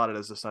have been slotted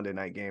as a Sunday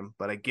night game,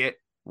 but I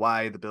get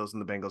why the Bills and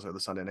the Bengals are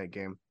the Sunday night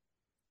game.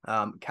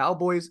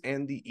 Cowboys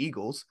and the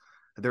Eagles.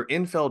 They're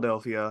in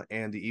Philadelphia,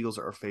 and the Eagles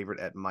are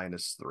favored at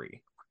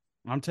 -3.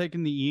 I'm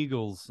taking the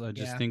Eagles. I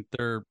just think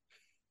the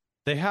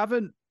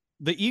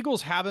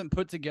Eagles haven't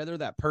put together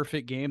that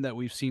perfect game that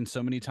we've seen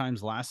so many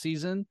times last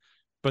season,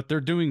 but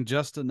they're doing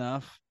just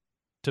enough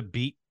to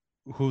beat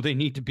who they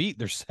need to beat.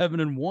 They're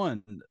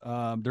 7-1.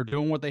 They're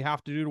doing what they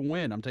have to do to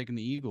win. I'm taking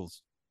the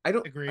Eagles. I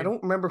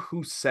don't remember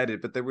who said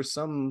it, but there was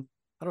some,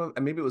 I don't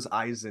know, maybe it was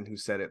Eisen who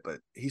said it,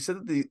 but he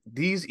said that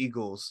these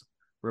Eagles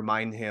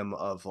remind him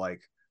of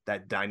like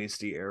that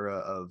dynasty era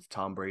of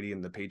Tom Brady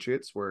and the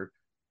Patriots, where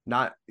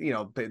not,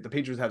 the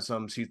Patriots have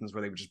some seasons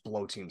where they would just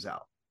blow teams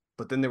out.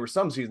 But then there were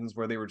some seasons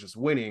where they were just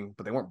winning,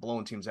 but they weren't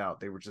blowing teams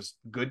out. They were just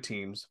good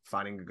teams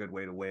finding a good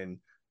way to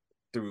win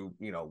through,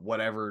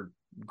 whatever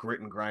grit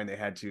and grind they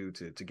had to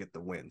get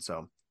the win.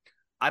 So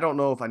I don't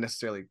know if I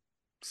necessarily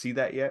see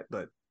that yet,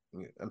 but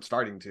I'm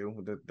starting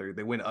to.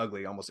 They win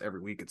ugly almost every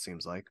week, it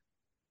seems like.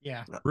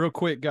 Yeah. Real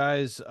quick,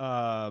 guys.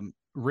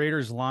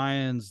 Raiders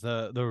Lions.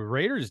 The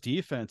Raiders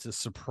defense is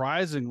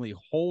surprisingly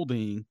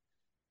holding.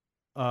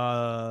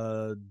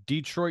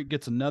 Detroit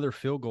gets another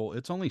field goal.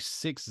 It's only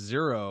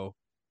 6-0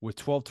 with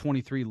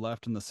 12:23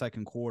 left in the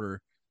second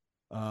quarter.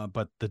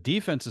 But the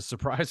defense is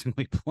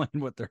surprisingly playing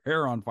with their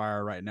hair on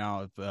fire right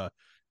now. If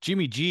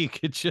Jimmy G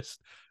could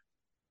just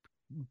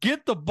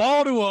get the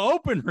ball to an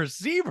open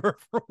receiver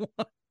for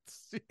once.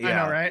 Yeah.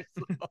 I know, right?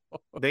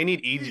 They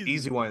need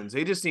easy ones.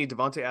 They just need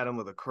Devontae Adams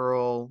with a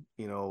curl,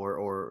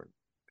 or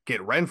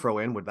get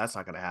Renfro in, but that's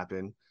not going to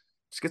happen.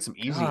 Just get some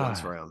easy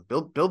ones for him.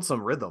 Build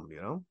some rhythm,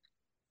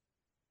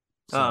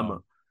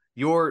 So.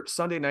 Your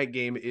Sunday night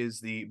game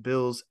is the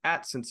Bills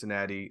at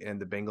Cincinnati,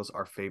 and the Bengals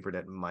are favored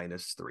at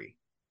 -3.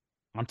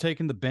 I'm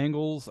taking the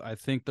Bengals. I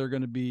think they're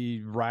going to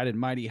be riding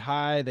mighty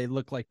high. They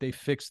look like they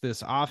fixed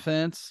this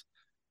offense.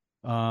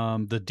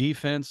 The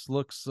defense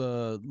looks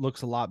a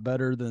lot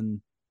better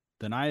than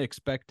I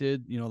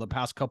expected. The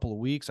past couple of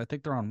weeks. I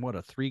think they're on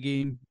a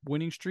 3-game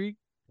winning streak.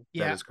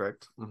 Yeah, that is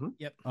correct. Mm-hmm.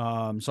 Yep.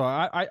 So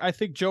I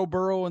think Joe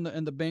Burrow and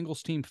the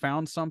Bengals team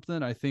found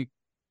something. I think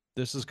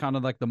this is kind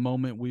of like the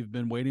moment we've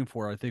been waiting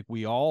for. I think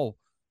we all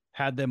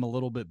had them a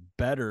little bit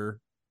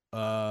better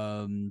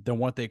than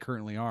what they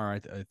currently are.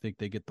 I think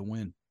they get the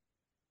win.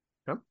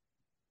 Yep.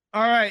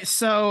 All right,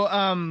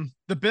 so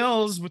the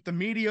Bills, with the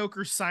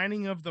mediocre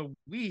signing of the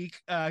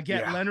week,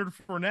 get Leonard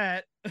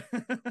Fournette.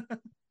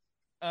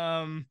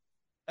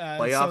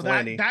 Playoff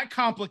Lenny. That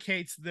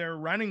complicates their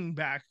running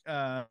back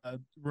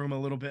room a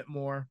little bit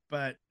more.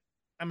 But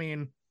I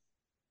mean,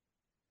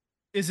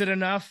 is it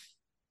enough?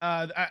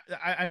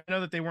 I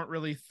know that they weren't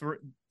really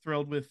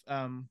thrilled with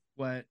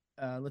what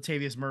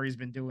Latavius Murray's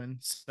been doing.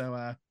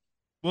 So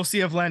we'll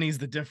see if Lenny's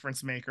the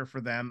difference maker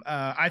for them.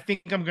 I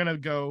think I'm gonna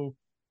go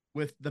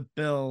with the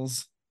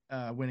Bills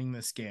winning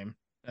this game.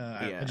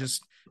 Yeah.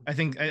 I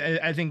think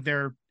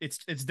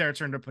it's their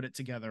turn to put it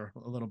together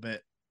a little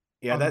bit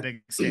Yeah, on the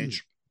big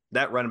stage.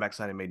 That running back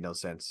signing made no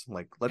sense.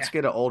 Like, let's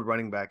get an old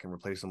running back and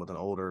replace him with an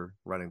older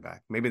running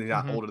back. Maybe they're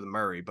not older than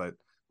Murray, but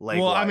leg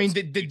wise. Well, I mean,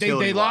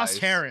 they lost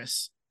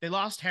Harris. They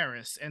lost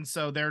Harris, and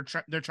so they're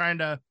trying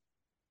to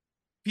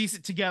piece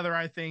it together.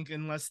 I think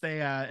unless they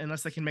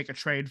can make a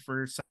trade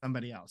for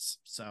somebody else.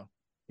 So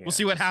we'll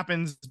see what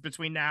happens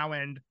between now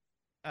and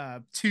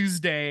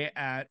Tuesday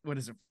at what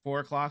is it,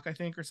 4:00, I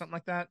think, or something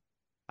like that.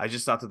 I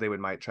just thought that they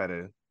might try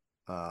to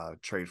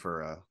trade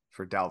for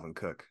Dalvin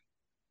Cook.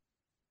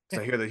 So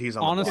I hear that he's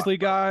on honestly, the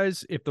block.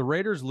 guys, if the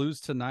Raiders lose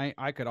tonight,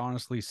 I could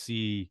honestly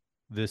see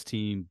this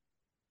team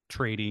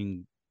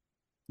trading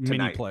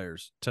many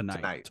players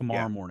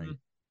tomorrow morning.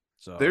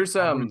 So there's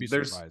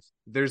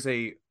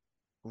a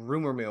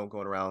rumor mill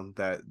going around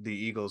that the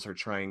Eagles are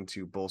trying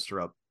to bolster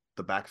up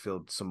the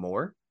backfield some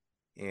more,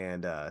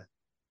 and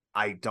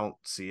I don't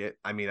see it.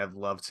 I mean, I'd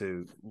love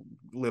to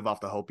live off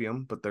the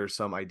hopium, but there's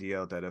some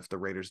idea that if the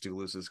Raiders do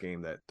lose this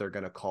game, that they're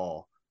going to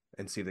call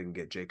and see if they can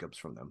get Jacobs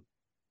from them,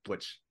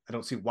 which I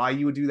don't see why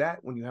you would do that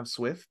when you have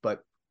Swift,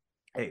 but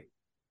hey,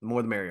 the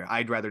more the merrier.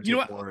 I'd rather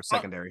take more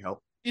secondary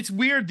help. It's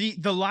weird.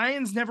 The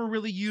Lions never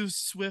really used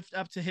Swift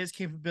up to his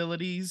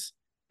capabilities.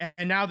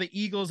 And now the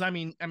Eagles, I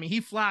mean, he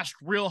flashed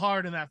real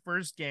hard in that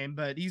first game,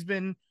 but he's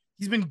been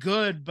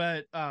good.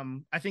 But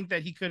I think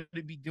that he could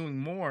be doing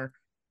more.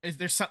 Is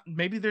there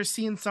maybe they're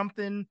seeing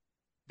something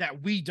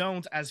that we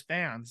don't as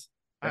fans?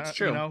 That's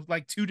true. You know,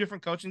 like two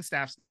different coaching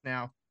staffs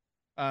now,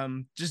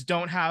 just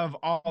don't have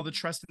all the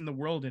trust in the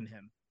world in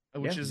him,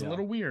 which is a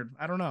little weird.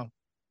 I don't know,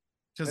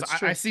 because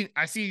I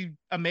see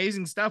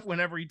amazing stuff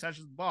whenever he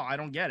touches the ball. I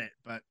don't get it,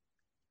 but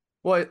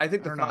I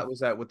think the thought was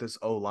that with this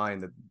O line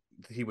that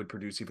he would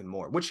produce even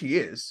more, which he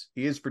is.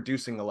 He is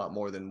producing a lot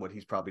more than what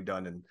he's probably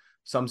done in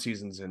some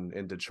seasons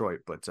in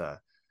Detroit. But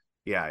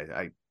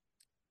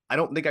I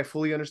don't think I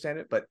fully understand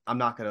it, but I'm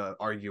not going to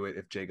argue it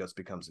if Jacobs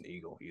becomes an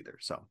Eagle either.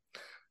 So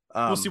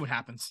we'll see what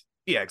happens.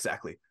 Yeah,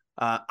 exactly.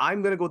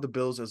 I'm going to go with the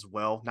Bills as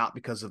well, not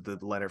because of the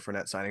Leonard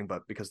Fournette signing,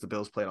 but because the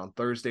Bills played on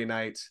Thursday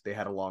night. They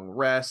had a long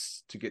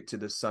rest to get to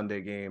this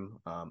Sunday game.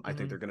 I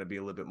think they're going to be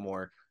a little bit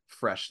more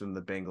fresh than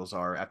the Bengals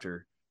are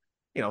after,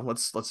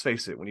 let's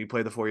face it. When you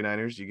play the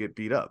 49ers, you get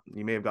beat up.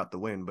 You may have got the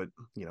win, but,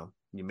 you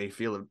may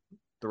feel it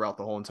throughout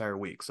the whole entire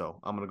week. So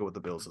I'm going to go with the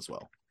Bills as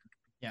well.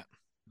 Yeah.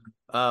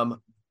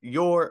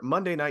 Your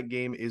Monday night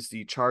game is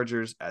the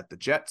Chargers at the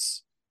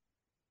Jets.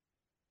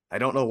 I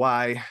don't know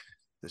why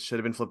this should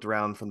have been flipped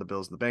around from the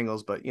Bills and the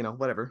Bengals, but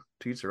whatever,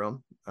 to each their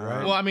own.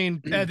 Right. Well, I mean,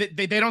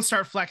 they don't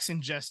start flexing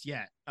just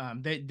yet.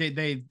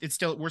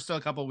 We're still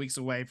a couple of weeks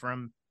away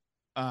from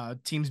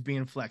teams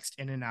being flexed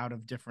in and out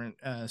of different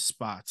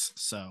spots.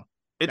 So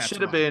it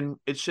should have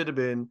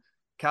been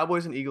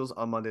Cowboys and Eagles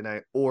on Monday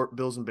night or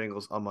Bills and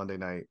Bengals on Monday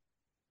night,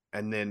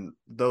 and then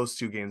those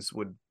two games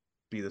would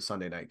be the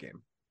Sunday night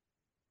game.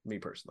 Me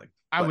personally,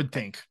 I would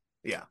think.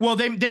 Yeah. Well,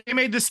 they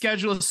made the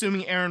schedule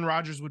assuming Aaron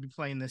Rodgers would be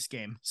playing this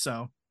game,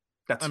 so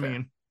that's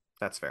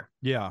fair.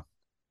 Yeah.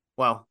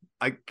 Well,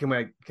 can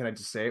I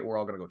just say it? We're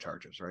all gonna go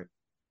Chargers, right?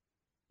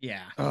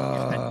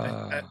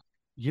 Yeah.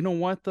 You know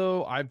what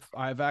though?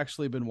 I've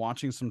actually been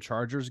watching some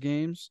Chargers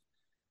games,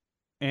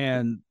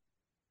 and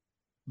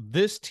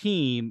this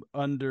team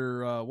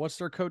under what's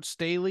their coach,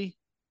 Staley?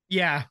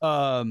 Yeah.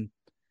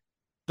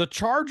 The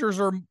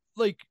Chargers are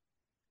like,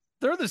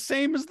 they're the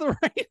same as the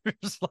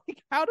Raiders.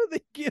 Like, how do they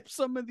give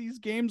some of these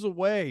games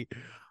away?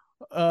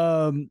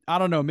 I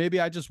don't know. Maybe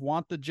I just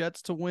want the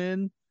Jets to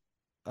win.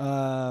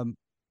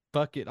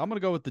 Fuck it. I'm gonna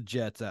go with the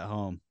Jets at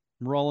home.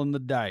 I'm rolling the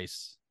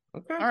dice.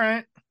 Okay. All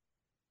right.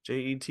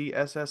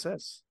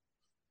 JETSSS.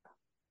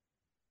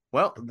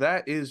 Well,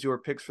 that is your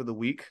picks for the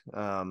week.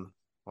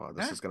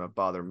 This is gonna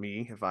bother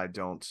me if I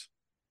don't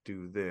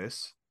do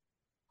this.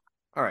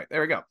 All right,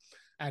 there we go.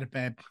 Add it,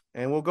 babe.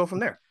 And we'll go from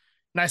there.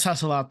 Nice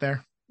hustle out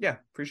there. Yeah,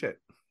 appreciate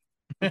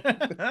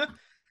it.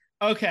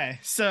 Okay,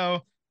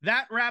 so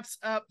that wraps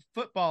up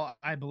football,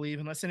 I believe,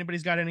 unless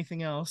anybody's got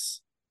anything else.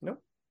 Nope.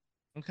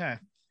 Okay.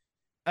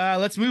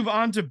 Let's move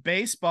on to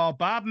baseball.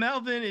 Bob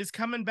Melvin is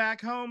coming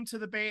back home to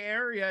the Bay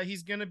Area.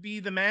 He's going to be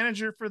the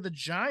manager for the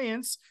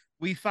Giants.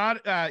 We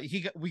thought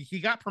he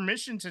got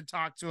permission to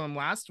talk to him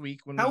last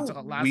week when How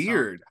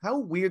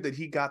weird that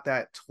he got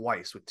that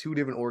twice with two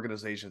different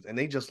organizations and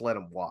they just let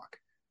him walk.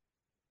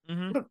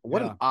 Mm-hmm.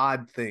 What an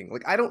odd thing.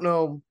 Like, I don't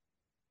know.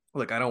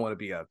 Look, I don't want to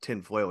be a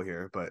tinfoil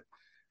here, but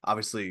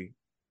obviously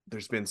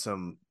there's been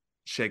some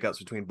shakeups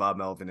between Bob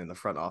Melvin and the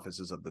front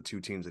offices of the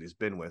two teams that he's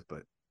been with. But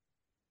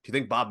do you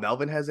think Bob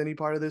Melvin has any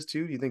part of this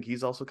too? Do you think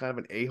he's also kind of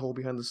an a-hole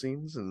behind the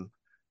scenes? And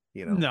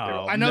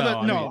no, I know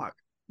that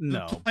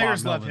no,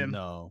 players Bob love Melvin, him.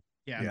 No,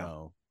 yeah,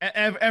 no.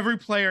 Every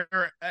player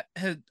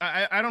has.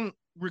 I don't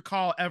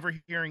recall ever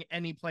hearing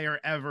any player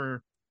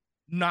ever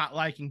not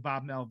liking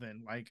Bob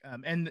Melvin. Like,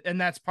 and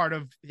that's part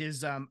of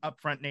his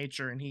upfront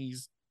nature, and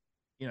he's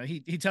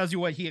he tells you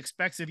what he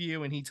expects of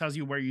you, and he tells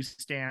you where you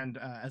stand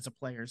as a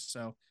player.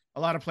 So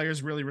a lot of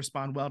players really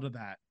respond well to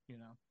that,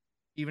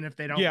 even if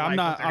they don't Yeah, like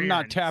what they're I'm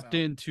not hearing. tapped So.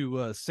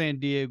 into San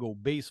Diego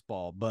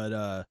baseball,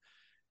 but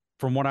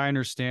from what I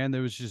understand,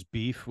 there was just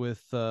beef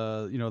with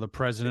the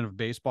president of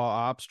baseball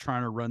ops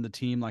trying to run the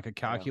team like a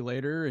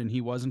calculator, and he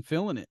wasn't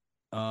feeling it.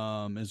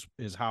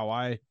 Is how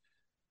I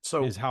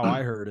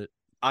heard it.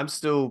 I'm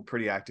still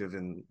pretty active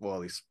in, well,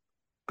 at least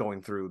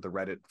going through the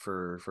Reddit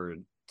for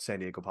San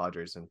Diego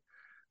Padres, and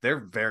they're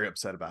very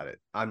upset about it.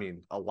 I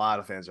mean, a lot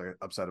of fans are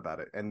upset about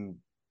it, and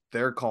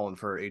they're calling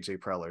for AJ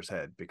Preller's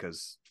head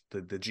because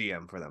the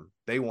GM for them,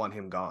 they want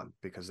him gone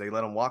because they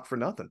let him walk for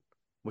nothing,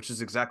 which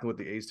is exactly what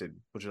the A's did,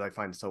 which I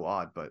find so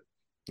odd. But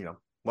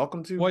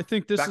welcome to. Well, I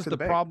think this back is to the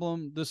Bay.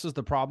 problem. This is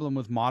the problem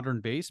with modern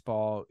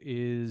baseball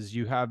is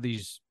you have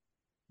these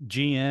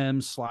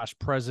GMs /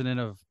 president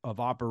of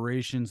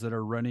operations that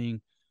are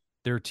running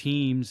their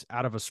teams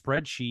out of a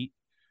spreadsheet.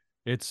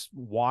 It's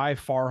why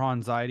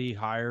Farhan Zaidi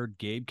hired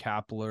Gabe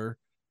Kapler,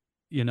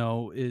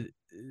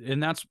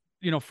 and that's,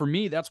 for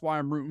me, that's why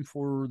I'm rooting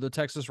for the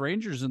Texas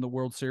Rangers in the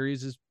World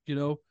Series is,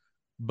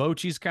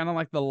 Bochy's kind of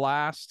like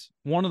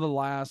one of the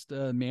last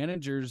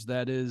managers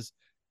that is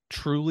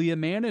truly a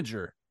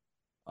manager,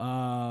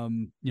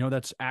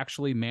 that's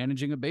actually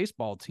managing a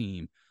baseball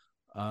team.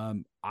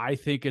 I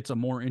think it's a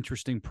more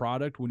interesting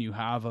product when you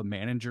have a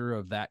manager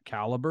of that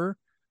caliber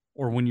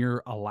or when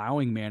you're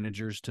allowing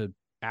managers to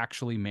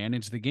actually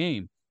manage the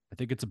game. I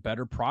think it's a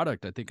better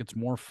product. I think it's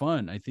more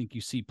fun. I think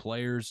you see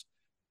players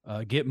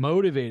get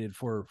motivated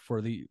for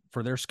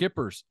their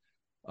skippers.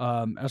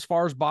 As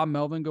far as Bob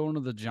Melvin going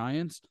to the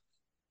Giants,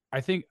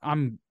 I think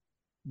I'm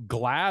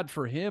glad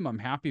for him. I'm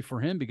happy for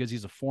him because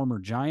he's a former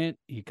Giant.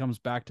 He comes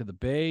back to the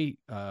Bay,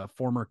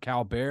 former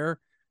Cal Bear.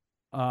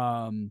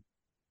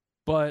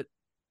 But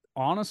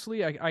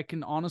honestly, I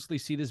can honestly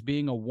see this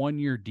being a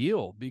 1-year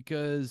deal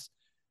because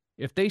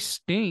if they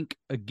stink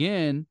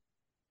again,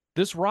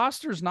 this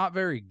roster is not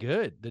very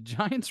good. The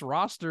Giants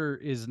roster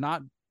is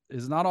not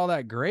all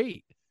that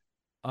great.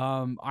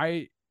 You're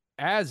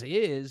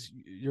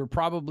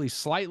probably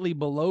slightly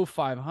below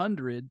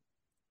 500.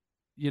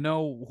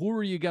 Who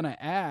are you going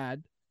to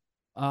add?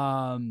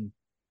 I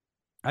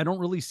don't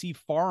really see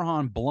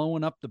Farhan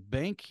blowing up the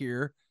bank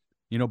here,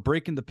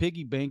 breaking the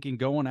piggy bank and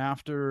going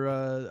after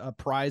a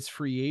prize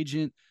free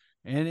agent.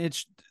 And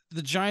it's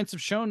the Giants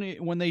have shown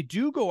it when they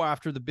do go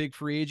after the big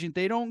free agent,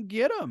 they don't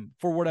get him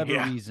for whatever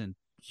reason.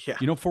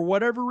 Yeah. For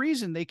whatever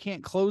reason, they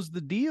can't close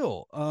the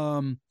deal.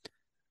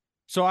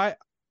 So I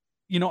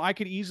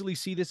could easily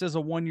see this as a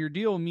 1-year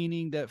deal,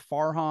 meaning that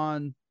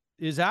Farhan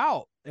is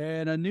out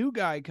and a new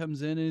guy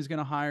comes in and is going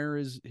to hire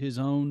his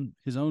own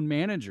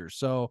manager.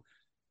 So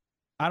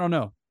I don't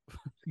know.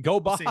 Go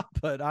Bob,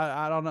 but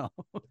I don't know.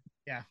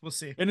 Yeah, we'll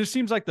see. And it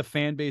seems like the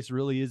fan base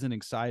really isn't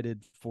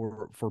excited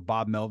for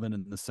Bob Melvin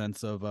in the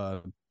sense of,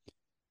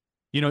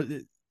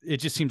 it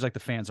just seems like the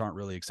fans aren't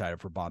really excited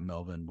for Bob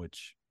Melvin,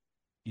 which,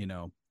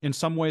 in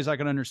some ways I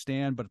can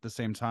understand, but at the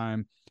same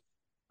time,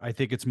 I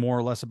think it's more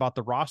or less about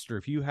the roster.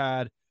 If you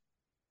had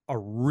a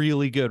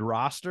really good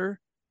roster,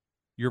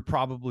 you're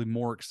probably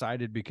more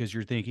excited because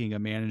you're thinking a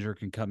manager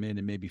can come in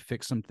and maybe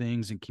fix some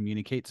things and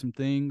communicate some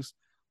things.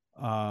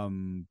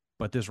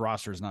 But this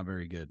roster is not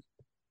very good.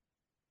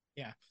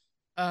 Yeah.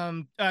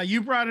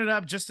 You brought it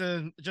up just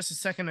a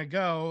second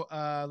ago.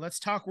 Let's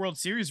talk World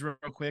Series real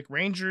quick.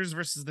 Rangers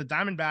versus the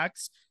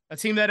Diamondbacks, a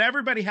team that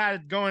everybody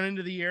had going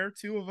into the year.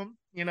 Two of them,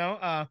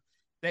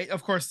 they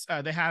of course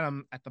they had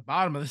them at the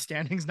bottom of the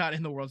standings, not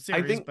in the World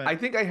Series. I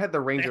think I had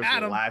the Rangers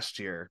last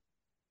year,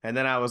 and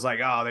then I was like,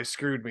 oh, they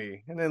screwed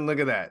me. And then look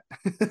at that.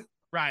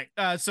 Right.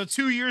 So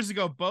 2 years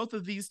ago, both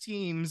of these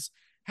teams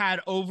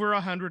had over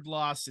 100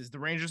 losses. The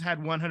Rangers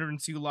had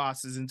 102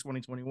 losses in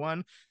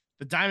 2021.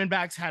 The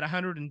Diamondbacks had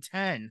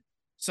 110.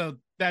 So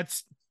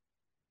that's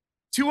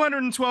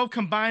 212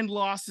 combined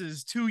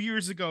losses 2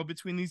 years ago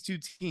between these two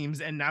teams,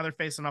 and now they're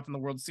facing off in the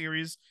World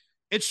Series.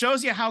 It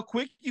shows you how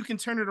quick you can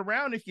turn it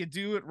around if you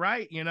do it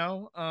right, I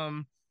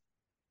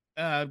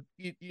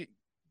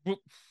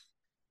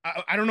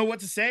don't know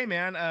what to say,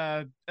 man.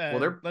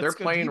 Well, they're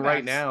playing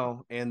right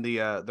now, and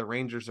the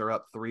Rangers are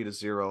up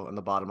 3-0 in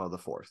the bottom of the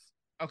fourth.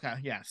 Okay,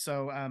 yeah.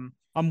 So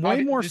I'm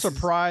way more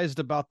surprised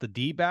about the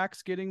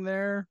D-backs getting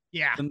there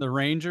than the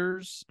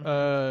Rangers.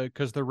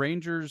 Because the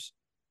Rangers,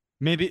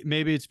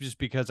 maybe it's just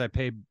because I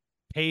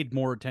paid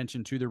more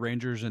attention to the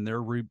Rangers and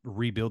their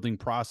rebuilding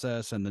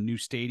process and the new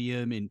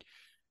stadium, and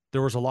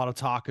there was a lot of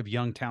talk of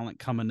young talent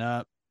coming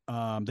up.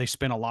 They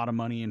spent a lot of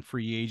money in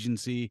free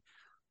agency.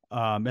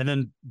 And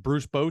then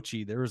Bruce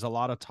Bochy, there was a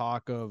lot of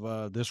talk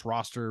of this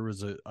roster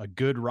was a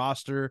good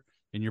roster,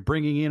 and you're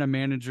bringing in a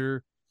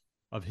manager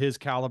of his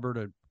caliber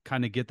to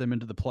kind of get them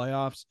into the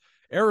playoffs.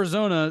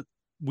 Arizona,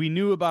 we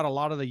knew about a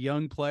lot of the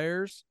young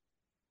players,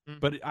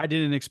 but I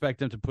didn't expect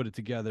them to put it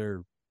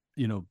together,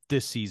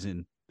 this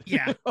season.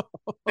 Yeah.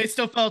 They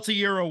still felt a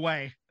year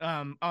away.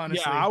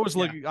 Honestly. Yeah, I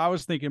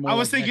was thinking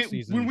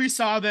thinking when we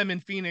saw them in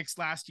Phoenix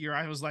last year,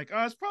 I was like,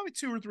 oh, it's probably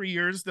 2 or 3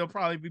 years. They'll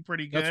probably be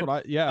pretty good. That's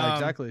what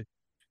exactly.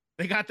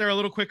 they got there a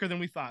little quicker than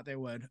we thought they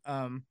would.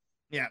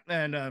 Yeah,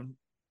 and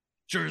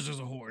Scherzer's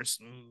a horse.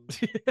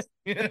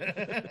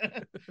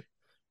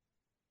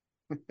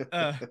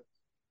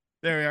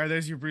 There we are.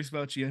 There's your Bruce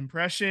Bochy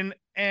impression.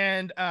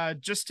 And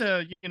just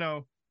to,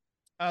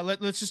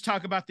 let's just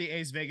talk about the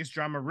A's Vegas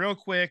drama real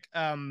quick.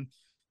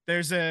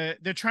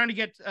 They're trying to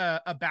get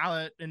a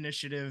ballot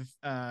initiative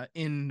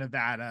in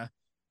Nevada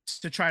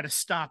to try to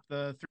stop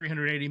the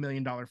 $380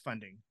 million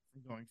funding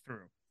from going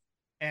through.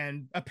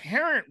 And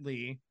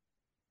apparently,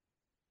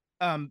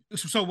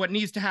 so what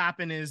needs to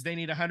happen is they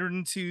need a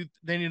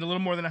little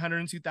more than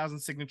 102,000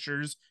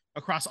 signatures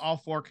across all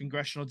 4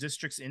 congressional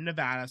districts in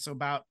Nevada. So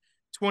about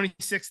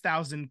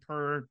 26,000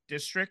 per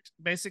district,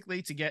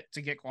 basically, to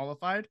get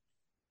qualified.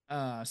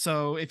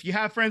 So if you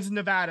have friends in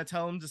Nevada,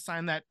 tell them to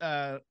sign that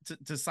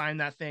to sign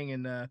that thing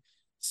and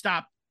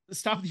stop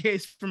the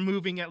A's from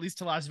moving at least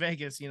to Las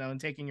Vegas,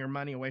 and taking your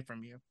money away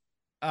from you.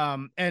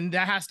 And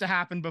that has to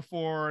happen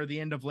before the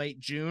end of late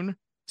June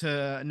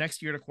to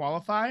next year to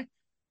qualify.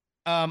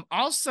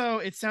 Also,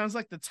 it sounds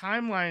like the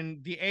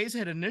timeline, the A's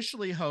had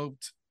initially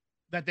hoped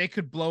that they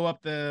could blow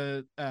up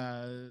to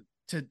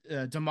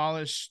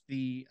demolish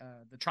the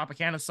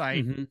Tropicana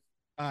site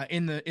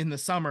in the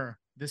summer,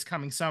 this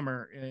coming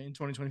summer in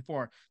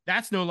 2024.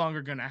 That's no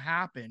longer going to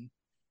happen.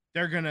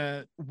 They're going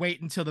to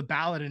wait until the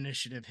ballot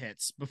initiative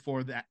hits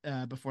before that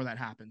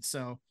happens.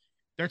 So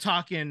they're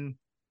talking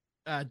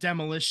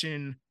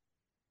demolition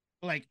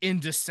like in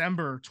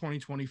December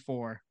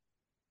 2024,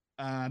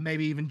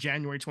 maybe even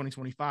January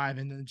 2025,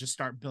 and then just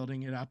start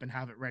building it up and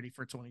have it ready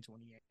for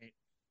 2028.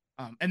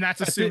 And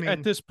that's assuming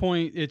at this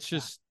point, it's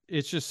just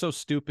so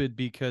stupid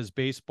because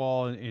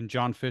baseball and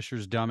John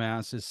Fisher's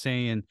dumbass is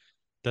saying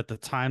that the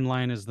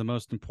timeline is the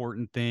most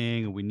important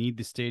thing and we need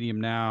the stadium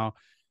now.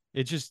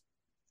 It just,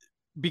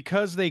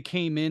 because they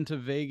came into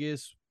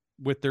Vegas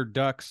with their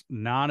ducks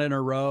not in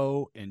a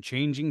row and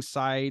changing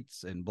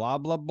sites and blah,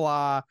 blah,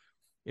 blah.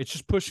 It's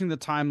just pushing the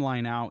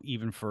timeline out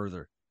even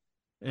further.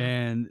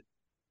 And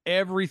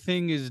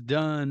everything is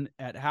done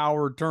at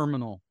Howard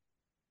Terminal.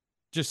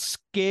 Just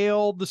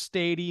scale the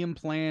stadium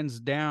plans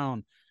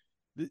down.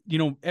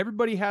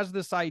 Everybody has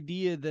this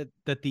idea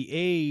that the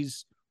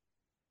A's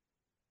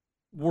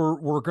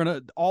were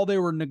gonna, all they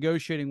were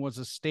negotiating was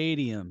a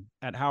stadium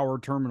at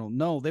Howard Terminal.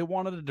 No, they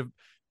wanted to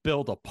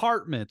build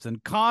apartments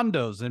and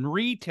condos and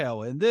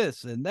retail and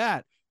this and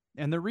that.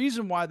 And the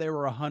reason why they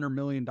were $100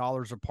 million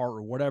apart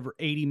or whatever,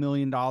 $80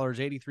 million,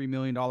 $83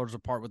 million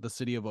apart with the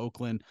city of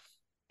Oakland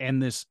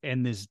and this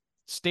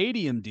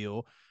stadium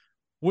deal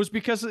was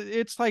because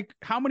it's like,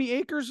 how many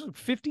acres?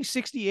 50,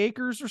 60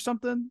 acres or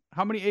something?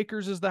 How many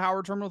acres is the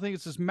Howard Terminal thing?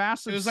 It's this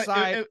massive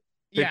site.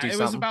 It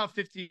was about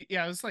 50.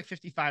 Yeah, it was like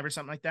 55 or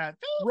something like that.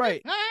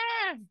 Right.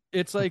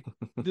 It's like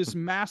this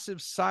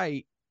massive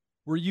site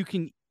where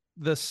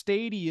the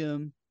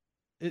stadium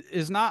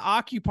is not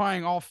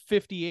occupying all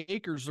 50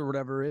 acres or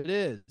whatever it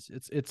is.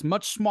 It's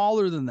much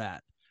smaller than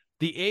that.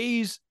 The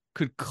A's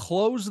could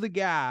close the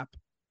gap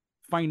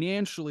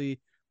financially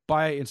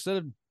by, instead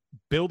of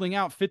building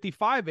out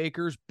 55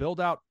 acres, build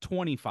out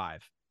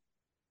 25.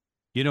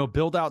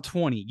 Build out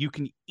 20. You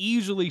can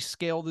easily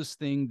scale this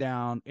thing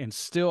down and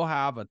still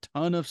have a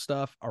ton of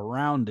stuff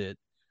around it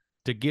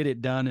to get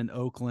it done in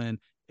Oakland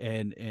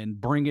and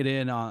bring it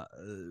in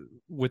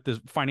with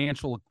the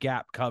financial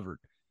gap covered.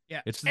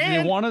 Yeah.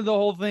 They wanted the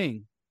whole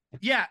thing.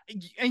 Yeah.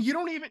 And you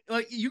don't even,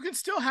 you can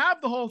still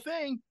have the whole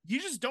thing. You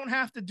just don't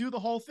have to do the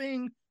whole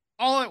thing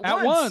all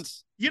at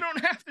once. You don't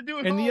have to do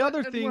it and all the other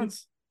at thing,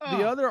 once.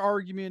 The other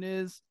argument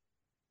is,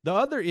 the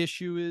other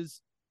issue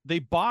is they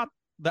bought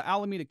the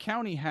Alameda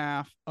County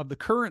half of the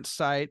current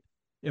site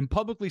and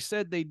publicly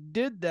said they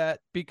did that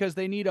because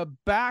they need a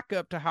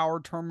backup to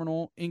Howard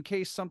Terminal in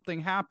case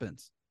something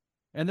happens.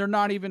 And they're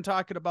not even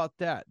talking about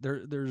that.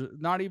 They're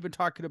not even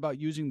talking about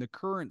using the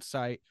current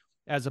site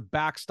as a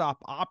backstop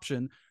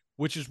option,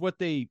 which is what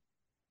they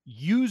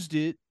used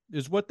it,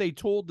 is what they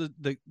told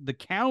the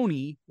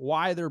county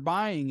why they're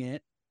buying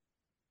it.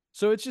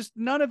 So it's just,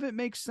 none of it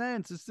makes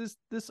sense. It's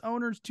this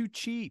owner's too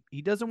cheap.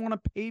 He doesn't want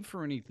to pay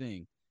for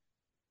anything.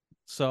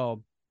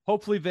 So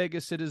hopefully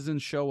Vegas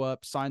citizens show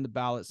up, sign the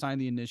ballot, sign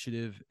the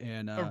initiative,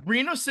 and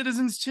Reno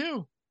citizens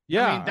too.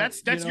 Yeah, I mean,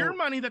 that's your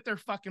money that they're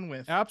fucking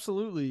with.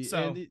 Absolutely.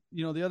 So, and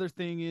the other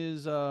thing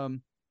is,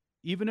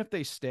 even if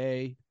they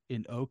stay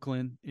in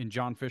Oakland and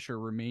John Fisher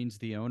remains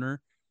the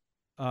owner,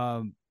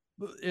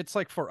 it's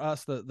like, for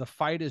us, the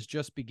fight is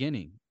just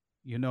beginning.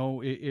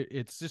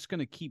 It's just going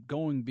to keep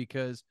going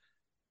because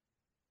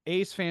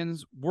A's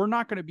fans, we're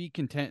not going to be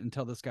content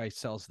until this guy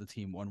sells the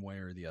team one way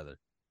or the other.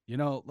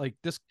 Like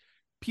this,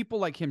 people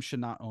like him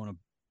should not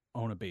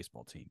own a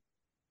baseball team.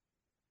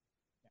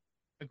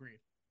 Agreed.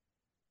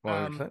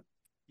 100%.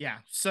 Yeah.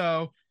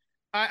 So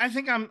I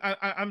think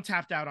I'm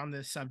tapped out on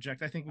this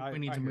subject. I think we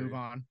need to move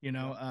on.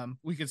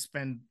 We could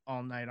spend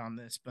all night on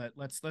this, but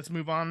let's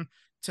move on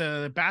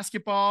to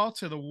basketball,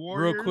 to the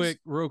Warriors.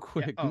 Real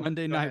quick. Yeah.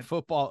 Monday Night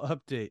Football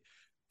update.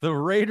 The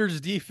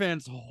Raiders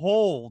defense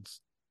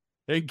holds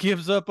and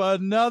gives up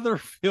another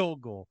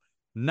field goal.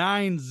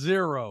 9-0,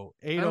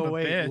 Son of a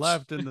 8:08 bitch.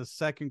 left in the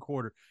second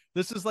quarter.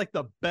 This is like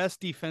the best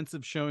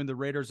defensive showing the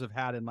Raiders have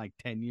had in like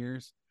 10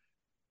 years.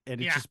 And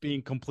it's just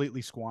being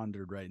completely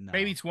squandered right now.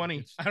 Maybe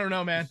 20. I don't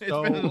know, man. It's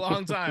so, been a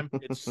long time.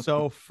 It's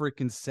so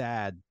freaking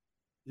sad.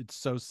 It's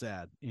so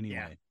sad.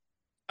 Anyway.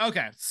 Yeah.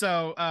 Okay,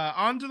 so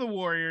on to the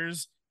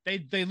Warriors.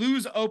 They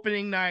lose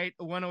opening night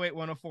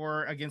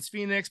 108-104 against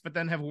Phoenix, but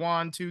then have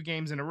won 2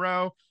 games in a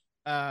row.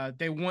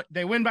 They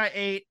win by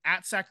 8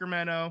 at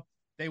Sacramento.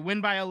 They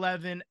win by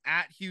 11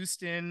 at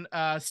Houston.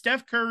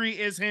 Steph Curry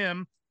is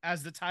him,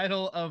 as the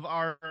title of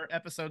our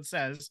episode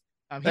says.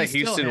 That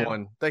Houston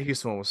one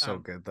was so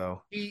good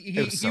though.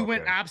 He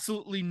went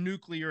absolutely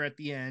nuclear at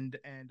the end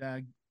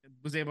and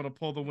was able to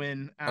pull the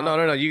win out.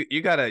 Oh, no.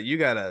 You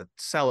gotta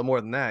sell it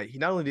more than that. He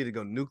not only did to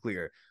go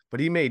nuclear, but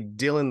he made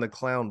Dylan the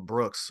Clown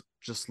Brooks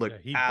just look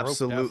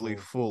absolutely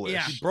foolish.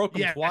 Yeah, he broke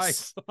him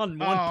twice on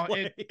one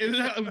play. It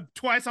was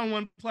twice on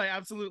one play,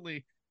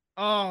 absolutely.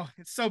 Oh,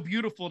 it's so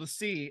beautiful to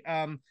see.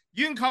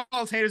 You can call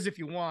us haters if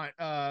you want,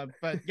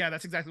 but yeah,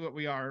 that's exactly what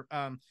we are.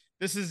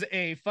 This is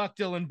a fuck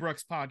Dylan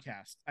Brooks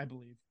podcast, I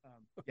believe.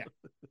 Yeah,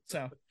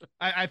 so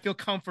I feel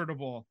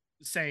comfortable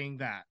saying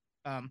that.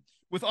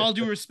 With all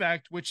due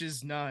respect, which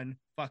is none,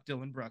 fuck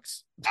Dylan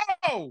Brooks.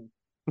 Oh,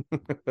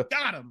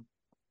 got him.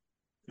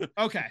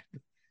 Okay.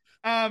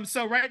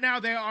 So right now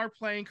they are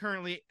playing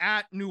currently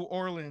at New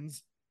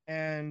Orleans,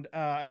 and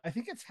I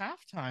think it's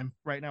halftime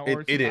right now.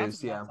 Or it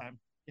is, yeah.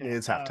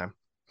 It's halftime.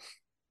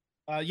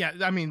 Yeah,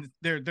 I mean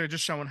they're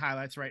just showing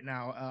highlights right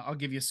now. I'll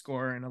give you a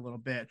score in a little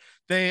bit.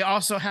 They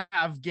also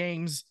have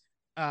games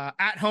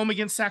at home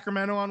against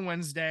Sacramento on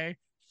Wednesday.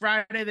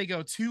 Friday they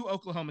go to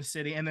Oklahoma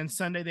City, and then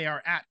Sunday they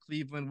are at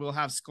Cleveland. We'll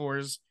have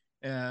scores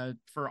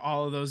for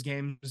all of those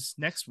games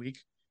next week.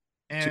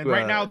 And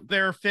right now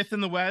they're 5th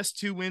in the West,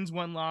 2 wins,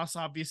 1 loss.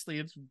 Obviously,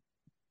 it's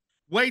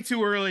way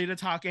too early to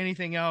talk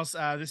anything else.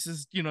 This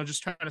is,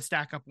 just trying to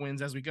stack up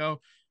wins as we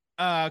go.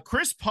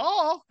 Chris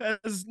Paul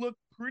has looked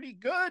pretty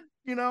good.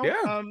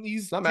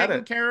 He's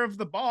taking care of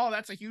the ball.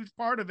 That's a huge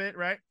part of it,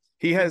 right?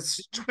 He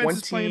has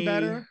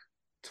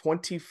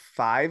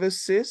 25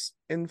 assists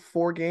in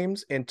 4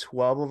 games, and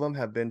 12 of them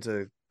have been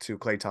to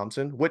Klay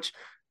Thompson, which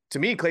to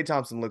me, Klay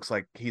Thompson looks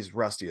like he's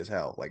rusty as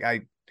hell. Like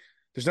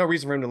there's no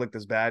reason for him to look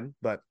this bad,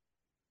 but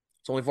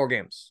it's only 4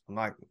 games. I'm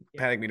not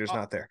panic meter's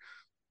not there.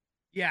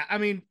 Yeah, I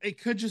mean,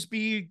 it could just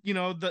be,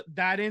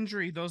 that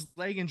injury, those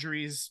leg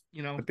injuries,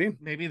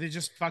 maybe they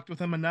just fucked with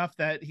him enough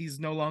that he's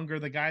no longer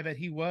the guy that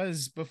he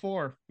was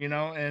before,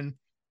 and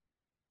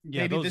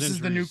maybe this is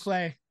the new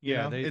Klay.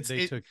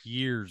 They took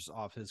years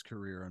off his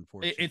career,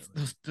 unfortunately.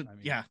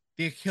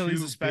 The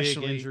Achilles,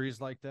 especially big injuries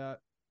like that.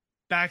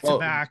 Back to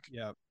back.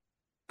 Yeah.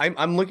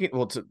 I'm looking,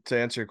 to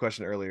answer your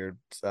question earlier,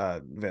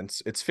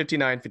 Vince, it's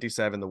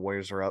 59-57. The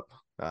Warriors are up.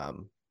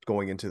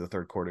 Going into the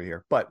third quarter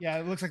here, but yeah,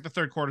 it looks like the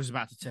third quarter is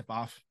about to tip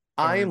off.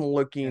 I am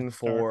looking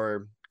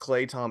for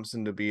Klay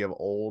Thompson to be of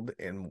old,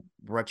 and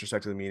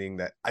retrospectively meaning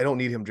that I don't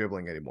need him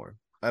dribbling anymore.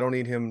 I don't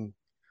need him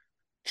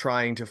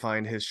trying to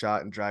find his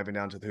shot and driving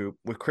down to the hoop.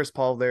 With Chris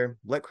Paul there,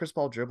 let Chris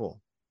Paul dribble.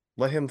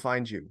 Let him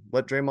find you.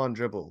 Let Draymond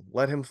dribble.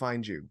 Let him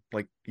find you.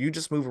 Like, you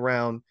just move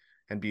around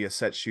and be a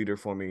set shooter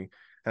for me.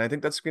 And I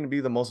think that's going to be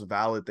the most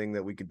valid thing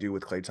that we could do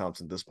with Klay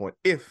Thompson at this point,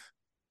 if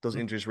those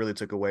injuries really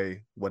took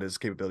away what his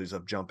capabilities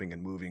of jumping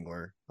and moving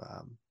were.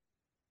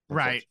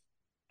 Right.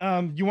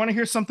 You want to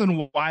hear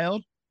something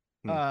wild?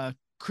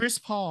 Chris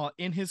Paul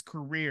in his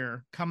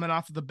career coming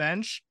off the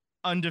bench,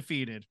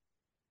 undefeated.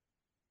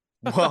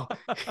 Well,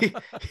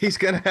 he's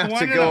gonna have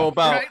to go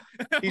about. Right?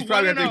 He's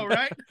probably gonna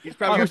right? He's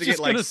probably going to get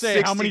like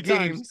 60 how many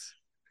games.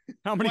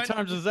 How many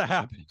times has that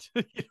happened?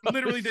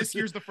 Literally, this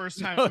year's the first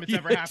time it's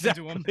ever happened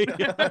to him.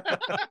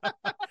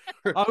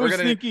 I was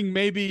thinking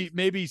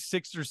maybe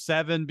 6 or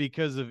 7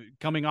 because of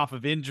coming off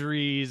of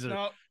injuries,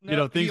 or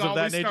things of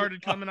that nature.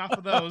 Started coming off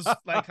of those,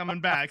 like coming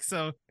back.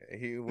 So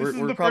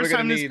we're probably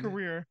going to need.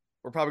 We're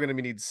probably going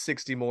to need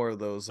 60 more of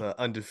those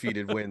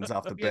undefeated wins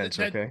off the bench.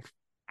 Okay,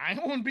 I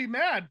won't be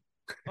mad.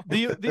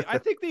 I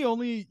think the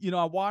only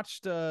I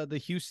watched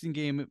the Houston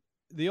game.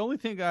 The only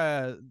thing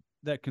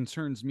that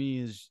concerns me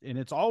is, and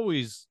it's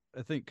always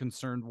I think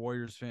concerned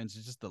Warriors fans,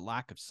 is just the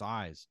lack of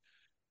size.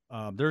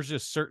 There's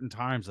just certain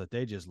times that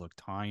they just look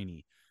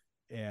tiny,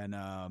 and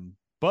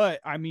but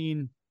I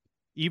mean,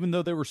 even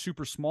though they were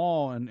super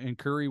small and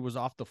Curry was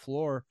off the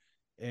floor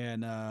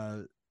and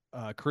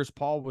Chris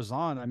Paul was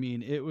on, I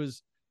mean, it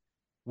was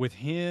with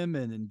him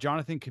and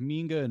Jonathan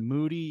Kuminga and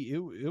Moody,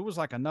 it was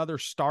like another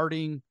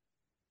starting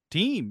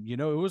team. It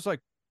was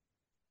like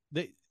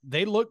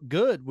they looked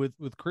good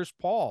with Chris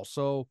Paul,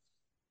 so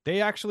they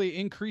actually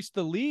increased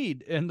the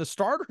lead, and the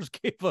starters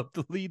gave up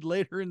the lead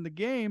later in the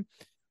game.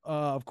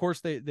 Of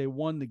course, they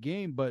won the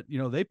game, but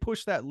they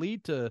pushed that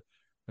lead to,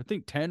 I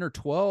think, 10 or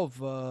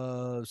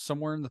 12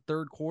 somewhere in the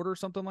third quarter,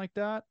 something like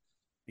that.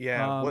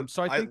 Yeah.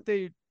 So I think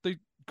they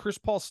Chris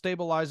Paul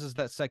stabilizes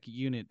that second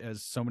unit,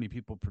 as so many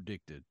people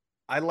predicted.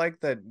 I like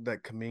that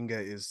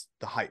Kuminga is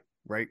the hype,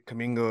 right?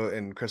 Kuminga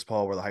and Chris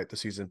Paul were the hype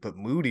this season, but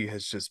Moody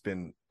has just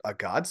been a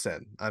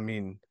godsend. I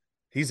mean,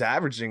 he's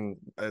averaging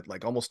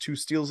like almost 2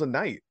 steals a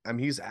night. I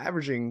mean, he's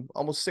averaging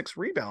almost 6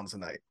 rebounds a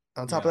night.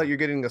 On top of that, you're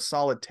getting a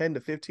solid 10 to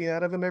 15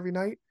 out of him every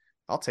night.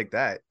 I'll take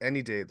that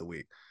any day of the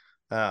week.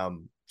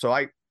 So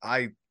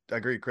I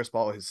agree. Chris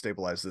Paul has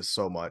stabilized this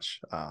so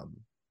much. I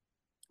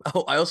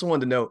also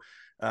wanted to note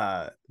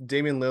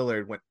Damian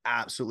Lillard went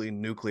absolutely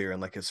nuclear in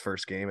like his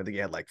first game. I think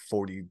he had like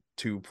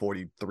 42,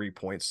 43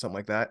 points, something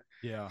like that.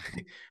 Yeah.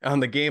 On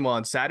the game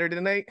on Saturday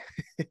night,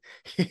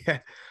 he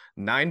had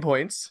 9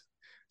 points,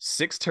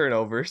 6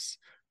 turnovers,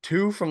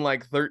 2 from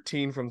like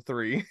 13 from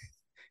 3.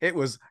 It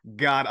was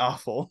god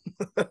awful.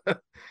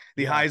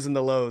 The highs and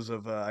the lows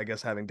of I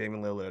guess having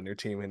Damian Lillard on your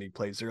team, and he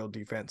played 0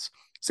 defense.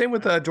 Same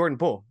with Jordan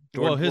Poole.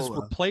 His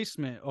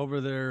replacement over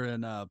there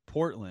in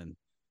Portland.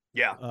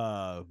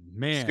 Yeah.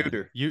 Man,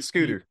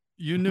 Scooter.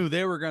 You knew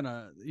they were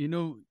gonna.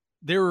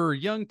 They were a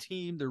young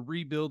team. They're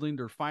rebuilding.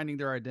 They're finding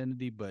their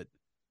identity, but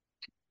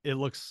it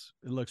looks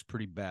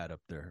pretty bad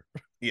up there.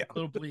 Yeah,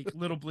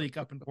 little bleak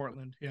up in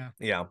Portland.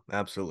 Yeah,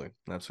 absolutely.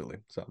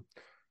 So,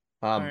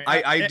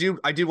 right. I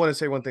do want to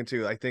say one thing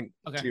too. I think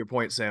to your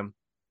point, Sam,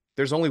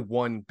 there's only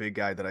one big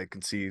guy that I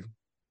can see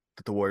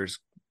that the Warriors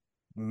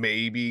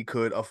maybe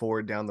could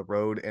afford down the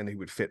road, and he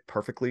would fit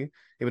perfectly.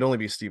 It would only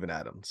be Steven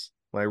Adams.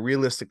 When I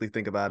realistically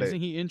think about Isn't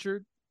he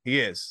injured? He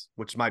is,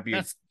 which might be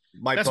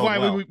that's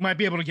why we might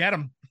be able to get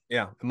him.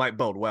 Yeah, it might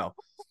bode well.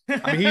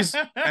 I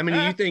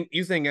mean,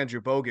 you think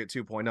Andrew Bogut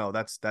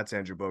 2.0, that's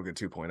Andrew Bogut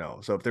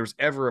 2.0. So if there's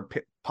ever a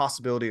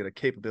possibility and a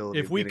capability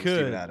if we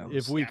could,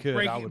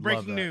 I would breaking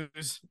love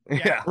news.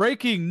 That. Yeah.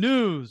 Breaking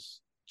news.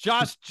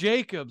 Josh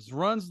Jacobs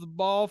runs the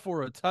ball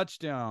for a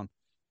touchdown.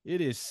 It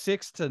is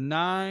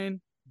 6-9.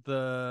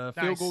 The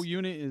field goal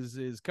unit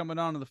is coming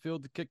onto the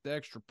field to kick the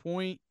extra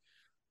point.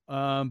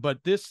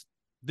 But this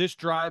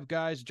drive,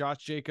 guys, Josh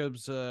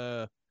Jacobs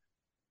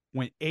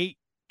went eight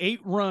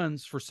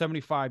runs for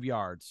 75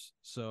 yards.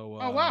 So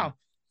oh wow.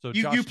 So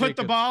you put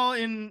the ball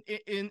in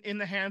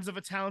the hands of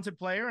a talented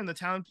player, and the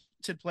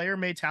talented player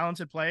made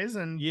talented plays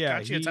and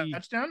got you a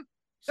touchdown.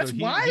 That's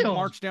wild. He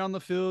marched down the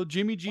field.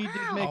 Jimmy G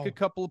did make a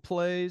couple of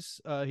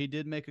plays. He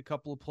did make a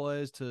couple of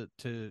plays to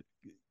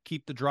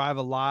keep the drive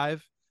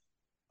alive.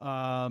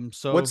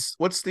 So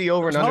what's the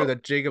over and under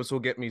that Jacobs will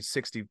get me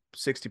 60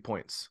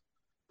 points?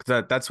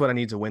 That's what I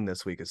need to win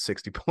this week is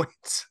 60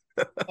 points.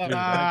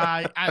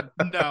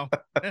 No.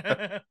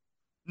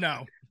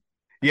 No.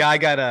 Yeah, I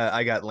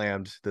got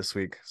lambed this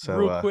week. So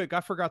real quick, I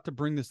forgot to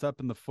bring this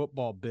up in the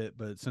football bit,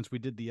 but since we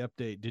did the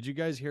update, did you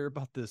guys hear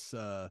about this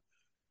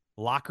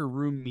locker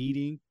room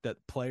meeting that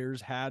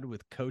players had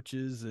with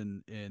coaches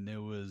and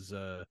it was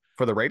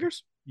for the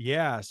Raiders?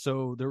 Yeah,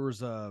 so there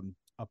was a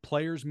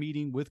players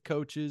meeting with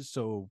coaches,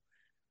 so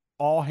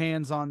all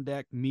hands on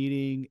deck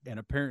meeting, and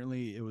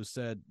apparently it was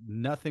said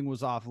nothing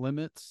was off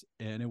limits,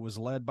 and it was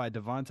led by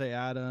Devontae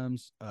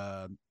Adams,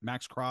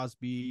 Max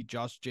Crosby,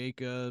 Josh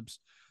Jacobs,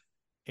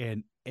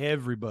 and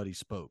everybody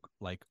spoke.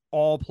 Like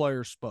all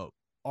players spoke,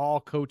 all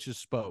coaches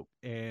spoke,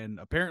 and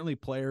apparently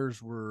players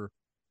were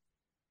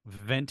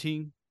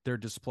venting their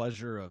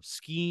displeasure of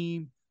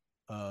scheme,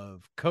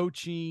 of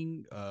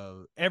coaching,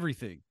 of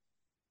everything.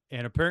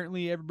 And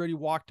apparently everybody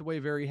walked away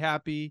very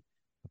happy.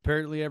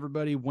 Apparently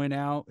everybody went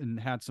out and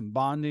had some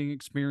bonding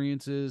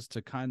experiences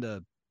to kind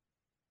of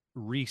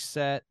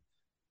reset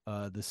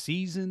the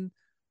season.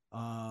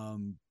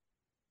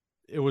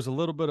 It was a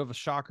little bit of a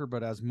shocker,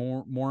 but as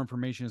more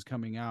information is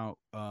coming out,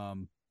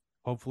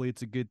 hopefully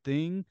it's a good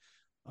thing.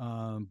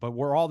 But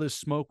where all this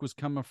smoke was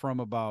coming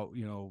from about,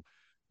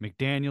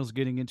 McDaniels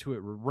getting into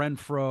it with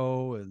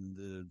Renfro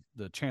and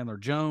the Chandler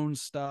Jones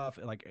stuff,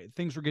 like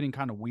things were getting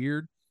kind of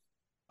weird.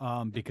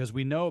 Because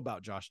we know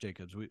about Josh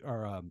Jacobs,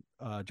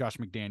 Josh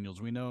McDaniels.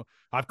 We know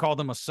I've called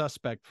him a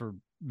suspect for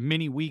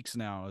many weeks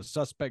now, a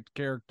suspect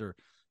character.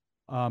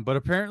 But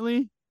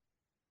apparently,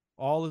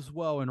 all is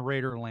well in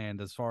Raider land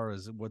as far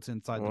as what's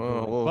inside the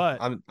building.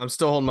 But I'm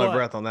still holding my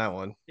breath on that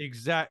one.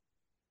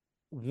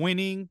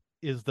 Winning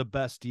is the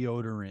best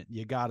deodorant.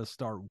 You got to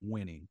start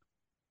winning.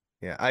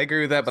 Yeah, I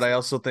agree with that, but I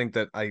also think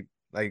that I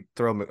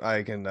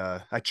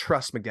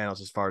trust McDaniels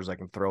as far as I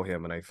can throw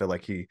him, and I feel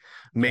like he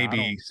may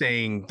be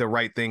saying the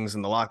right things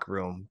in the locker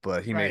room,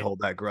 but he may hold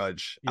that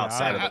grudge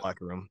outside of the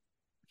locker room.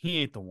 He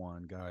ain't the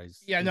one,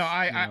 guys. Yeah, no,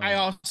 I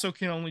also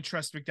can only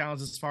trust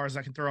McDaniels as far as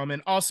I can throw him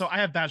in. Also, I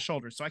have bad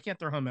shoulders, so I can't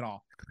throw him at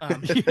all.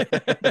 Well,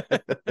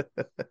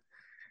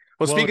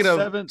 speaking of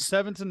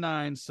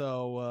 7-9,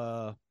 so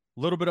a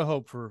little bit of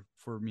hope for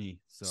me.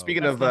 So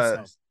speaking of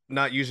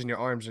not using your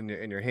arms in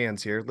your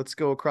hands here, let's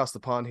go across the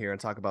pond here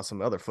and talk about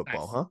some other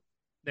football. Nice. Huh?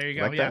 There you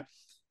go. Like that?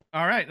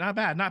 All right. Not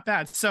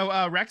bad.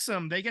 So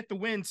Wrexham, they get the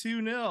win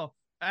 2-0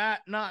 at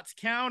Notts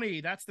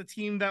County. That's the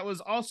team that was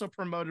also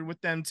promoted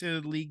with them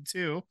to League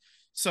Two.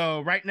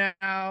 So right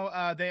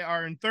now they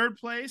are in third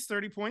place,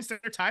 30 points. They're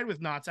tied with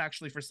Notts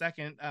actually for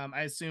second.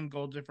 I assume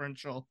goal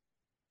differential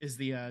is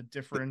the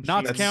differential.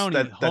 Notts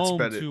County home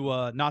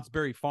to Knott's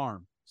Berry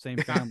Farm. Same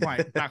time.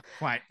 Not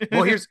quite.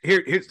 Well, here's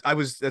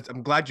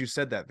I'm glad you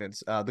said that,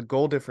 Vince. The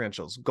goal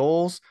differentials.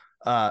 Goals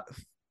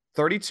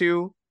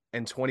 32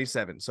 and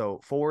 27. So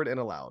forward and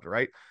allowed,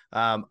 right?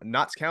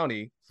 Notts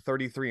County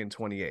 33 and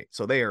 28.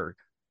 So they are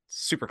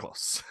super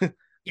close.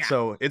 Yeah.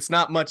 So it's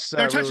not much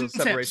They're really touching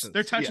tips. separation.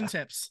 They're touching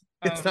tips.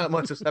 It's not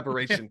much of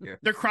separation here.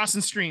 They're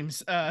crossing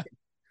streams.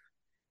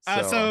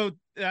 There's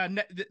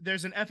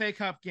an FA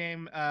Cup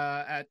game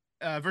at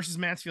versus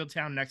Mansfield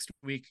Town next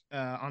week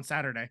on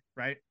Saturday,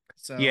 right?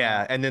 So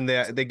yeah, and then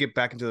they get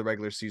back into the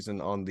regular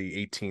season on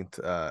the 18th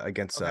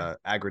against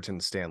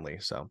Agriton Stanley.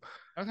 So,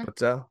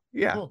 but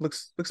yeah, cool.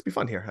 looks to be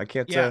fun here. I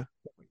can't. Yeah.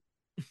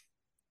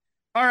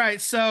 All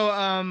right,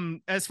 so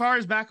as far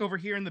as back over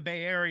here in the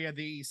Bay Area,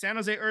 the San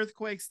Jose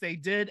Earthquakes, they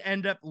did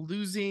end up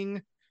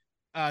losing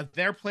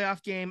their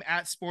playoff game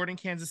at Sporting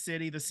Kansas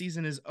City. The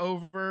season is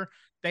over.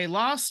 They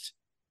lost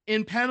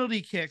in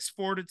penalty kicks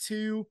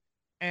 4-2,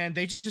 and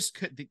they just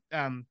could.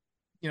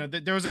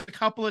 There was a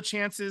couple of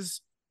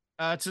chances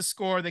to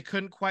score. They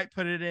couldn't quite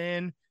put it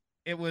in.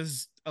 It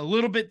was a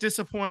little bit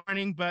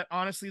disappointing, but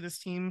honestly, this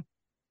team,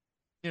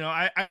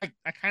 I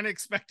kind of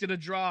expected a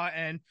draw,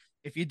 and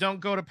if you don't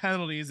go to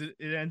penalties, it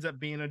ends up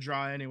being a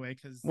draw anyway.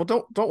 Because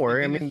don't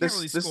worry. I mean, this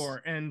really score,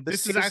 and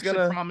this is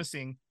actually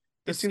promising.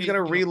 This team's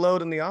gonna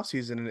reload in the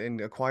offseason and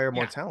acquire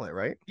more talent,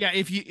 right? Yeah,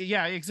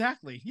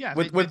 exactly. Yeah,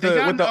 with they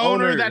got the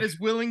owner that is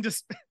willing to.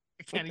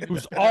 I can't even.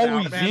 Who's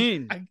always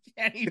in? I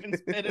can't even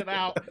spit it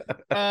out.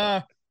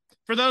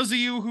 For those of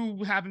you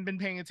who haven't been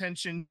paying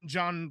attention,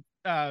 John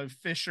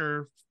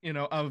Fisher,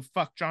 of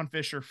Fuck John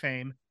Fisher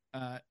fame,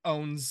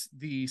 owns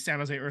the San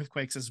Jose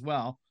Earthquakes as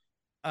well.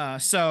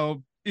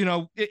 So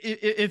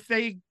if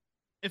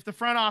the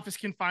front office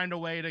can find a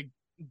way to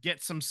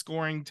get some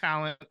scoring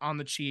talent on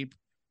the cheap,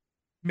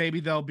 maybe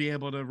they'll be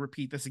able to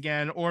repeat this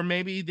again, or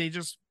maybe they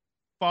just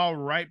fall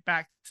right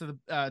back to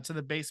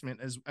the basement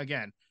as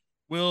again.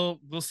 We'll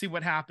see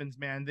what happens,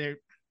 man.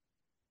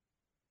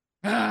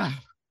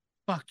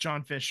 Fuck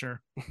John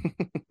Fisher.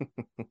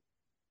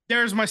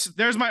 There's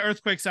my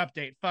Earthquakes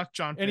update. Fuck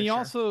John Fisher. And he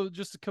also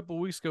just a couple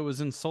of weeks ago was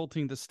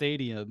insulting the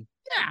stadium.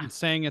 Yeah. And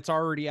saying it's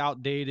already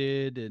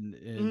outdated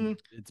and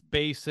it's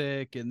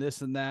basic and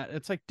this and that.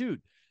 It's like,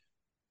 dude,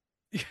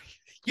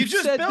 you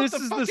just said this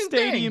is the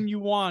stadium you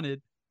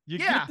wanted. You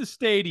get the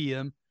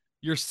stadium,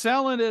 you're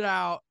selling it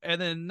out,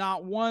 and then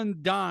not one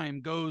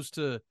dime goes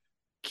to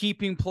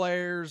keeping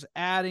players,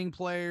 adding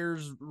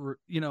players,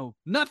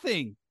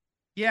 nothing.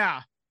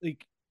 Yeah.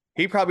 Like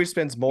he probably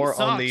spends more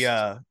on the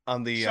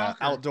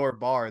outdoor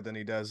bar than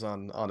he does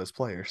on his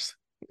players.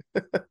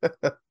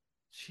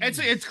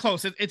 It's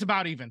close. It's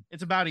about even.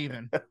 It's about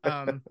even.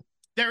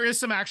 There is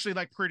some actually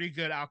like pretty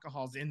good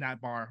alcohols in that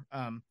bar.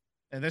 And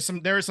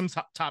there is some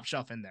top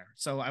shelf in there.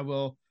 So I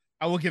will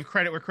give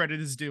credit where credit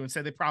is due and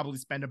say they probably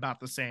spend about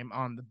the same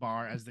on the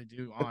bar as they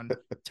do on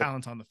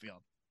talent on the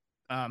field.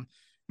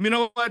 You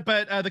know what?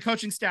 But the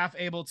coaching staff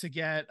able to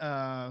get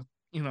to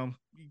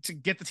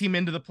get the team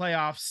into the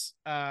playoffs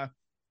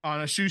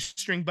on a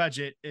shoestring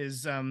budget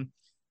is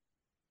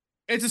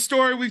it's a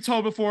story we've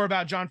told before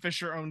about John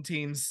Fisher owned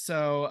teams.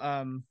 So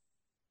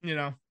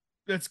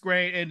that's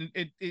great, and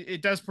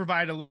it does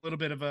provide a little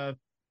bit of a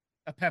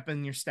pep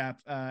in your step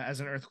as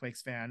an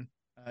Earthquakes fan,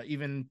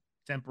 even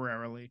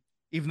temporarily,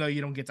 even though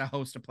you don't get to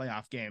host a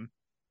playoff game.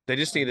 They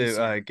just need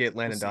to get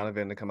Landon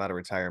Donovan to come out of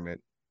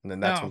retirement, and then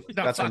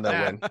that's when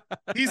they'll win.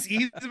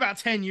 He's about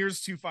 10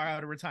 years too far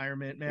out of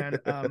retirement, man.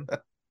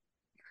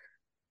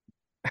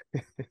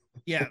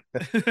 Yeah.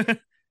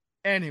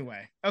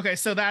 Anyway, okay,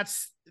 so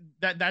that's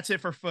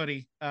it for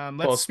footy.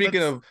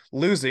 Speaking of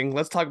losing,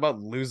 let's talk about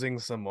losing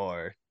some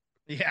more.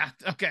 Yeah.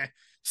 Okay.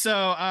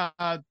 So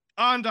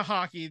on to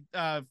hockey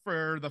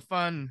for the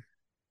fun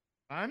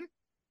part.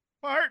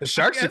 The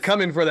Sharks are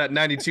coming for that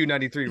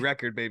 92-93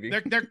 record, baby.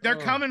 They're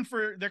coming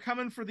for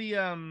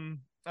the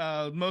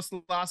most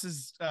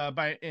losses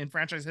in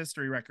franchise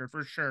history record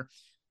for sure.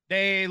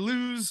 They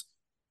lose.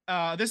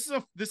 This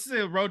is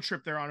a road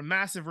trip. They're on a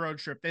massive road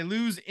trip. They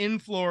lose in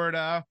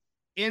Florida,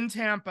 in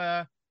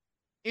Tampa,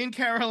 in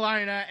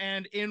Carolina,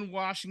 and in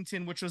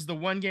Washington, which was the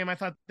one game I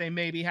thought they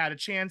maybe had a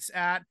chance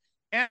at.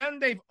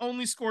 And they've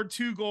only scored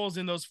 2 goals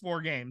in those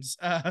 4 games.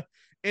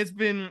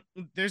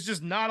 There's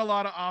just not a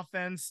lot of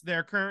offense.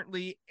 They're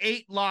currently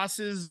 8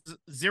 losses,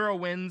 0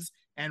 wins,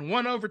 and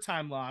 1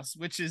 overtime loss,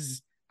 which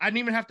is, I didn't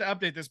even have to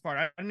update this part.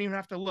 I didn't even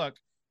have to look.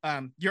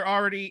 You're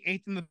already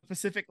 8th in the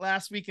Pacific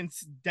last week and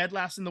dead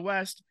last in the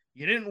West.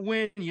 You didn't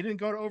win. You didn't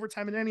go to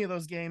overtime in any of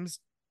those games.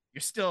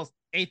 You're still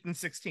 8th and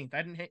 16th.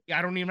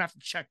 I don't even have to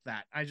check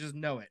that. I just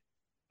know it.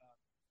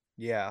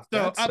 Yeah.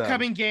 So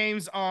upcoming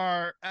games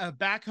are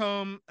back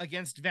home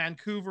against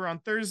Vancouver on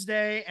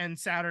Thursday and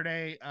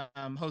Saturday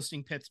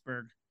hosting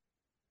Pittsburgh.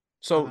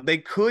 So they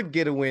could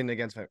get a win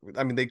against Vancouver.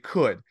 I mean, they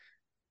could.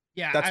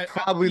 Yeah. That's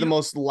probably the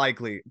most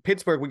likely.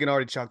 Pittsburgh, we can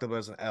already chalk that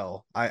as an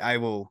L. I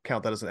will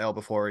count that as an L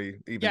before he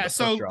even drops.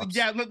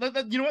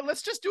 You know what?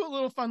 Let's just do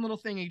a fun little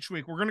thing each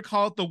week. We're going to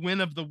call it the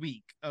win of the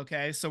week.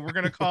 Okay. So we're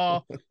going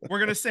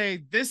to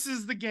say this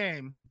is the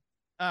game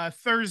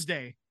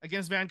Thursday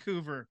against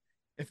Vancouver.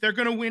 If they're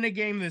going to win a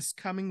game this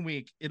coming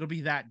week, it'll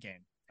be that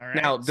game. All right.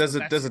 Now, does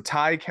a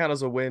tie count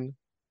as a win?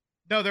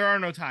 No, there are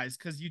no ties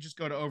because you just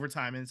go to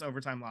overtime and it's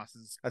overtime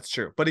losses. That's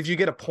true. But if you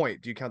get a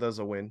point, do you count that as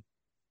a win?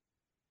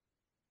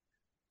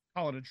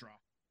 Call it a draw.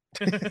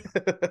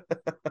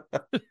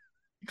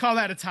 Call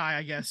that a tie,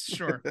 I guess.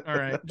 Sure. All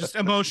right. Just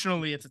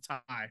emotionally, it's a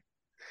tie.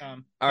 All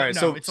right.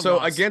 No, So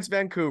loss. against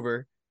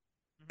Vancouver,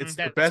 it's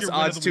the best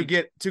odds to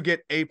get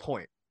a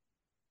point.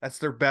 That's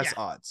their best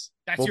odds.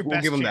 That's your best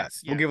we'll give them chance.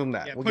 that. We'll give them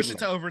that. Yeah, we'll push it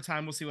to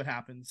overtime. We'll see what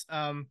happens.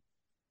 All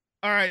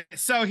right.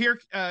 So here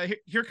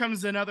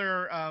comes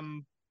another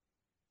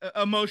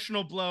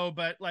emotional blow,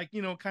 but like,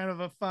 you know, kind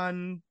of a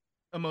fun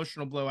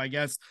emotional blow, I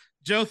guess.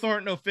 Joe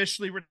Thornton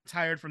officially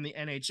retired from the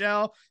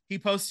NHL. He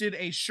posted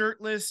a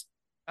shirtless,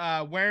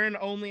 wearing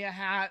only a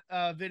hat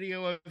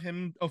video of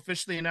him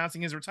officially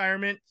announcing his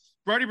retirement.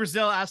 Brody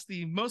Brazil asked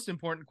the most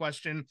important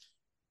question: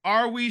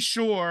 are we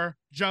sure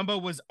Jumbo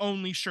was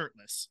only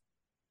shirtless?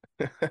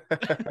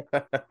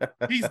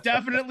 He's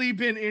definitely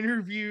been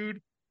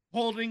interviewed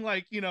holding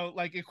like, you know,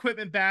 like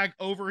equipment bag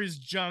over his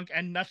junk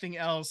and nothing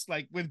else,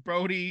 like with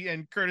Brody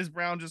and Curtis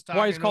Brown just talking.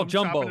 Why he's called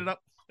Jumbo. It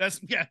up.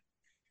 That's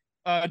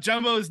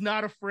Jumbo is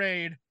not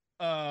afraid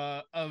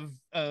of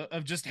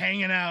just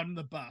hanging out in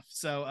the buff.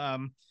 So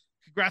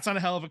congrats on a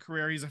hell of a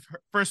career. He's a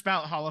first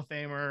ballot Hall of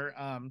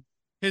Famer.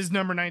 His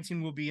number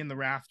 19 will be in the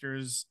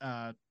rafters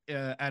at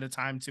a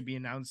time to be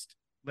announced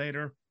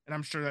later, and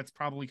I'm sure that's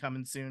probably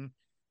coming soon.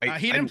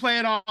 He didn't play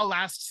at all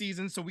last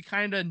season, so we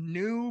kind of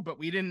knew, but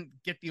we didn't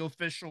get the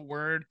official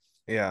word.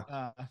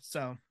 Yeah.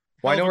 So.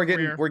 Well, I know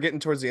we're getting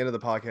towards the end of the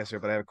podcast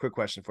here, but I have a quick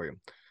question for you.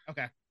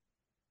 Okay.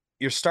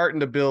 You're starting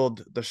to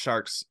build the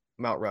Sharks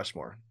Mount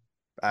Rushmore.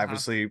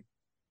 Obviously,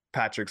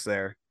 Patrick's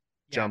there,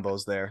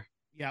 Jumbo's there.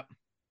 Yep.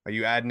 Are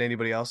you adding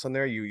anybody else on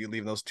there? You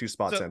leaving those two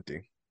spots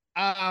empty?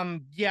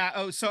 Yeah.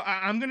 Oh, so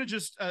I'm gonna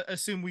just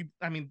assume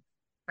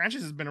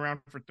franchise has been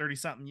around for 30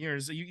 something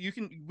years. We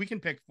can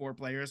pick 4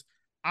 players.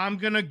 I'm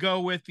gonna go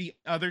with the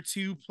other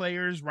 2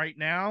 players right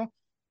now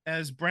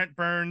as Brent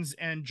Burns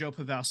and Joe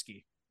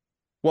Pavelski.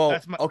 Well,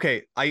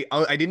 okay. I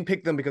didn't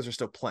pick them because they're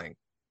still playing.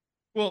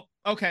 Well,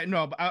 okay,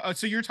 no.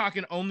 So you're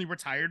talking only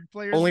retired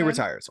players? Only then?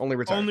 retires. Only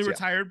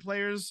retired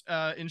players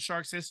in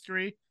Sharks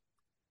history.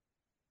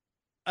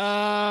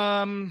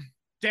 Dan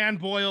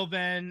Boyle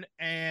then,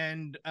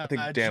 and I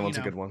think Dan one's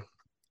a good one.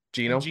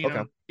 Gino?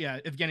 Okay.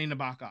 Yeah, Evgeny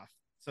Nabokov.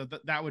 So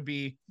that would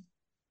be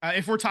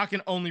if we're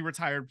talking only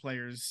retired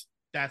players.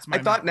 That's my.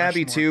 I thought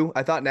Nabby too.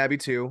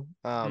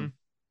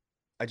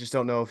 I just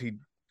don't know if he.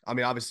 I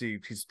mean, obviously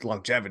he's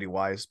longevity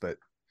wise, but.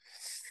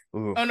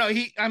 Ooh. Oh no,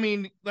 he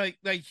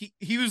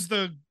was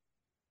the.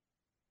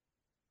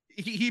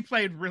 He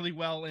played really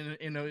well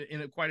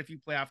in quite a few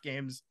playoff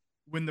games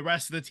when the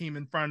rest of the team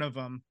in front of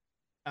him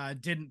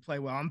didn't play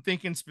well. I'm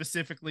thinking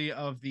specifically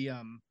of the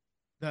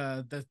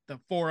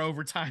 4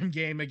 overtime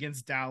game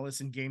against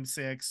Dallas in Game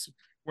 6,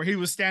 where he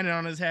was standing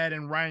on his head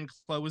and Ryan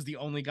Clough was the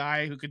only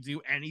guy who could do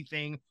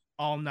anything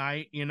all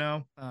night, you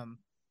know.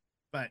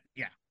 But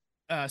yeah.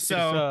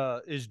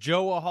 So is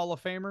Joe a Hall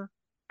of Famer?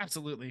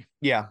 Absolutely.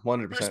 Yeah,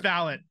 100%. First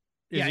ballot.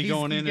 Is he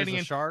going in as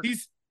a Shark?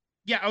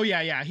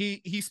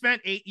 He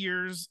spent 8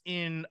 years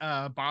in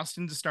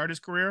Boston to start his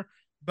career,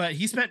 but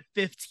he spent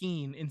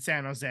 15 in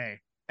San Jose,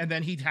 and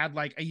then he had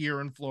like a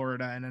year in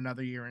Florida and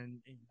another year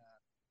in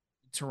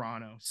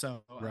Toronto.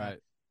 So right,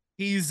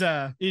 he's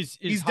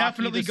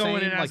definitely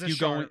going in as a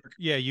Shark.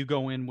 You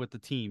go in with the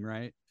team,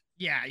 right?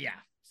 Yeah.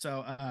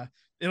 So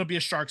it'll be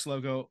a Sharks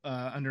logo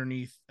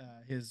underneath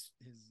his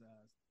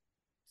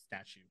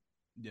statue.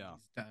 Yeah,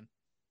 he's done.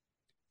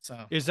 So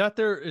is that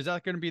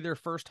going to be their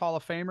first Hall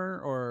of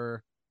Famer,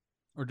 or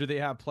do they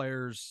have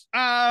players?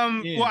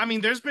 Well, I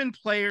mean, there's been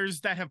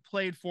players that have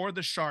played for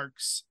the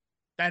Sharks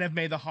that have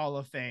made the Hall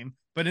of Fame,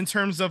 but in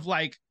terms of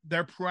like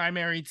their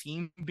primary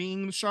team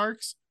being the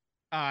Sharks,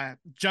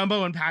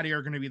 Jumbo and Patty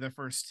are going to be the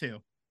first 2.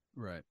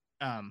 Right.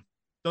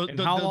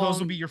 Those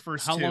will be your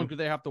first 2. How long do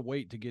they have to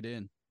wait to get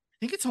in? I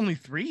think it's only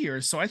 3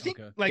 years, so I think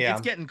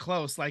it's getting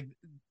close. Like,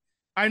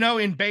 I know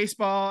in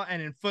baseball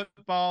and in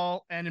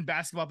football and in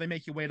basketball, they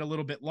make you wait a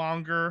little bit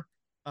longer,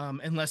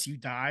 unless you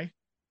die.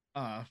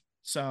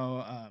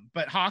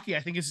 But hockey, I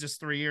think it's just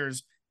 3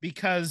 years,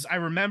 because I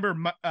remember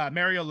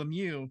Mario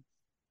Lemieux,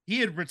 he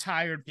had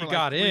retired for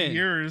 3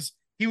 years.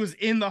 He was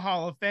in the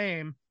Hall of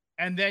Fame,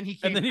 and then he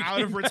came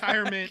out of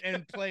retirement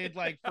and played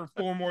like for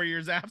 4 more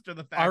years after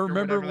the fact. I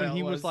remember when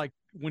he was like,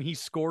 when he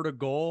scored a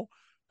goal,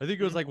 I think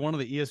it was like one of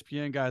the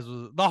ESPN guys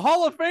was the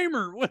Hall of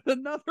Famer with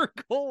another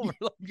goal.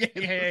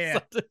 Yeah.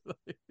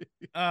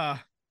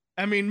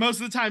 I mean, most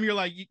of the time you're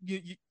like,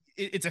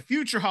 it's a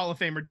future Hall of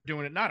Famer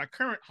doing it, not a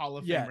current Hall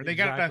of Famer.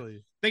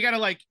 They gotta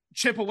like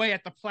chip away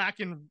at the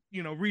plaque and,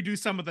 you know, redo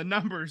some of the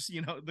numbers,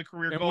 you know, the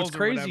career goals. What's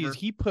crazy is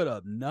he put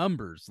up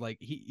numbers. Like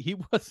he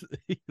was.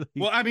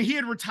 Well, I mean, he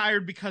had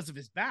retired because of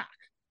his back,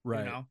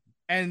 right? You know?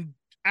 And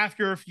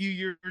after a few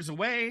years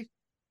away,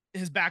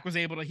 his back was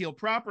able to heal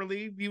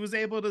properly. He was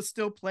able to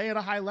still play at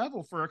a high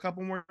level for a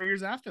couple more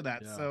years after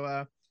that. Yeah.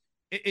 So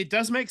it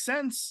does make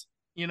sense,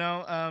 you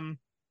know.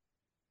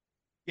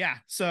 Yeah.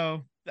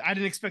 So I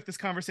didn't expect this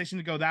conversation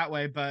to go that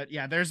way, but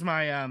yeah, there's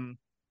my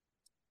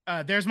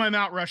There's my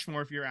Mount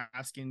Rushmore. If you're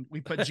asking,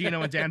 we put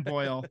Gino and Dan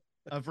Boyle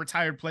of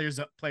retired players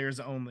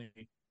only,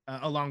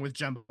 along with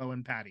Jumbo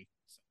and Patty.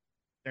 So,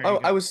 there you Oh,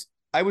 go.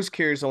 I was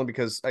curious only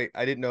because I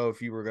didn't know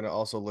if you were gonna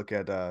also look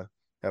at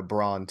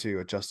Braun too,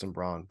 at Justin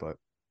Braun, but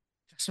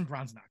Justin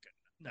Braun's not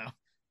good. No.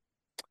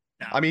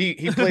 I mean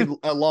he played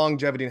a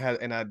longevity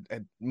and had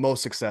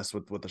most success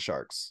with the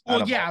Sharks.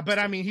 Well, yeah, but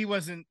I mean he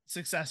wasn't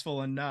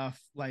successful enough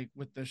like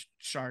with the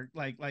Shark,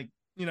 like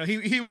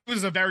he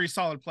was a very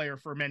solid player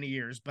for many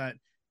years, but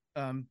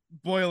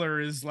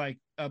Boiler is like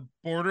a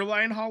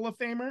borderline Hall of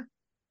Famer.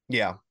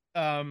 Yeah.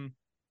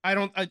 I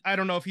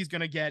don't know if he's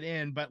gonna get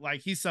in, but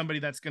like he's somebody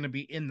that's gonna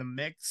be in the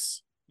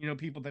mix.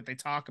 People that they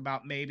talk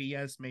about, maybe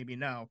yes, maybe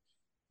no.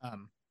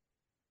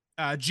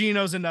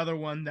 Gino's another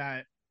one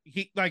that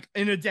he, like,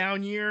 in a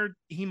down year,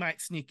 he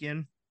might sneak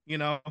in,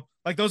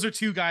 like those are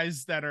two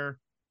guys that are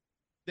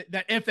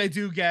that if they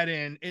do get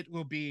in, it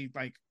will be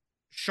like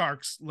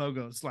Sharks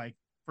logos, like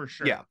for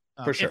sure. Yeah,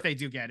 for sure. If they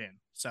do get in.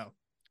 So,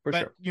 for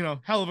but sure.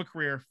 Hell of a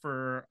career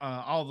for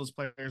all of those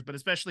players, but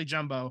especially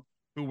Jumbo,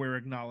 who we're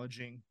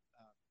acknowledging.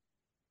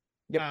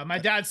 Yep. My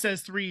dad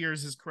says 3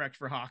 years is correct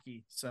for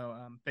hockey. So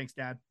thanks,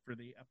 Dad, for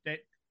the update.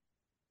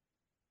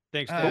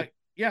 Thanks.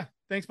 Yeah,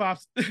 thanks,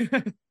 Pops.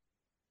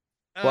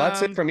 Well,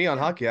 that's it for me on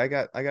hockey. I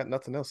got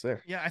nothing else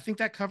there. Yeah, I think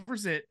that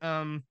covers it.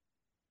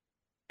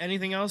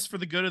 Anything else for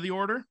the good of the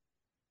order?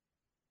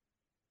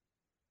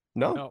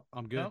 No,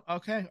 I'm good. No?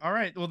 Okay. All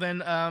right. Well, then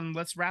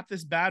let's wrap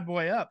this bad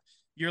boy up.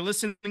 You're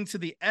listening to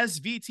the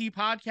SVT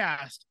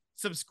podcast.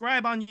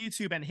 Subscribe on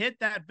YouTube and hit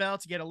that bell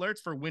to get alerts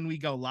for when we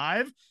go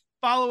live.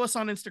 Follow us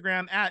on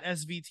Instagram at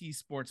SVT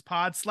Sports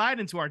Pod. Slide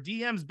into our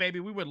DMs, baby.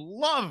 We would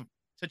love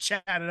to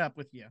chat it up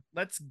with you.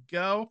 Let's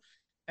go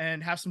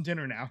and have some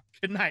dinner now.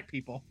 Good night,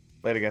 people.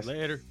 Later, guys.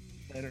 Later.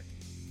 Later.